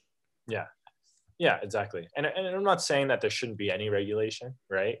regulation. Yeah, exactly. And I'm not saying that there shouldn't be any regulation,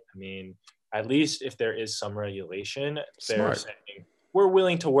 right? I mean, at least if there is some regulation, they're saying we're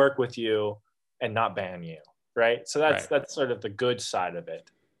willing to work with you and not ban you, right? So that's sort of the good side of it.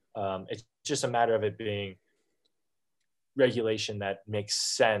 It's just a matter of it being regulation that makes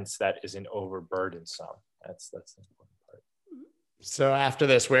sense, that isn't overburdensome. That's the important part. So after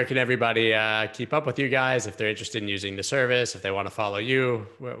this, where can everybody keep up with you guys if they're interested in using the service, if they want to follow you?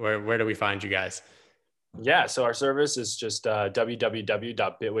 Where do we find you guys? Yeah, so our service is just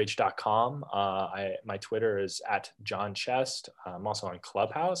www.bitwage.com. My Twitter is @JohnChest. I'm also on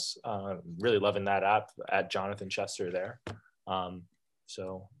Clubhouse. Really loving that app, @JonathanChester there.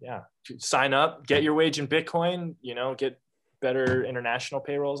 So yeah, sign up, get your wage in Bitcoin, get better international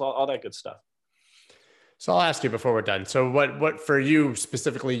payrolls, all that good stuff. So I'll ask you before we're done. So what for you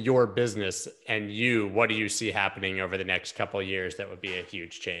specifically, your business and what do you see happening over the next couple of years that would be a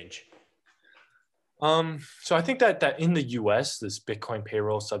huge change? So I think that in the US, this Bitcoin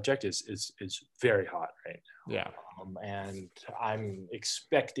payroll subject is very hot right now. Yeah. And I'm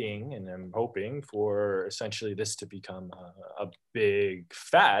expecting and I'm hoping for essentially this to become a big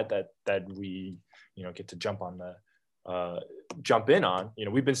fad that we, get to jump in on.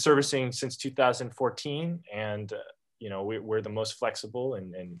 We've been servicing since 2014, and we're the most flexible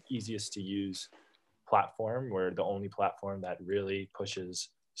and easiest to use platform. We're the only platform that really pushes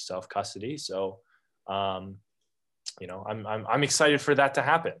self-custody. So I'm excited for that to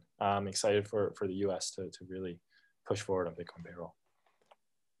happen. I'm excited for the US to really push forward on Bitcoin payroll.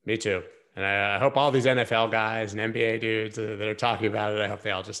 Me too. And I hope all these NFL guys and NBA dudes that are talking about it, I hope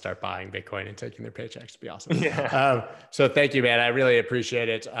they all just start buying Bitcoin and taking their paychecks. It'd be awesome. Yeah. So thank you, man. I really appreciate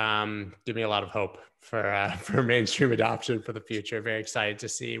it. Give me a lot of hope for mainstream adoption for the future. Very excited to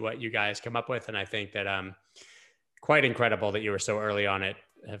see what you guys come up with. And I think that quite incredible that you were so early on it,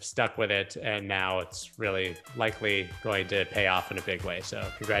 have stuck with it, and now it's really likely going to pay off in a big way. So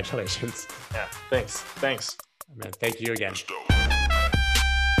congratulations. Yeah, thanks. Man, thank you again.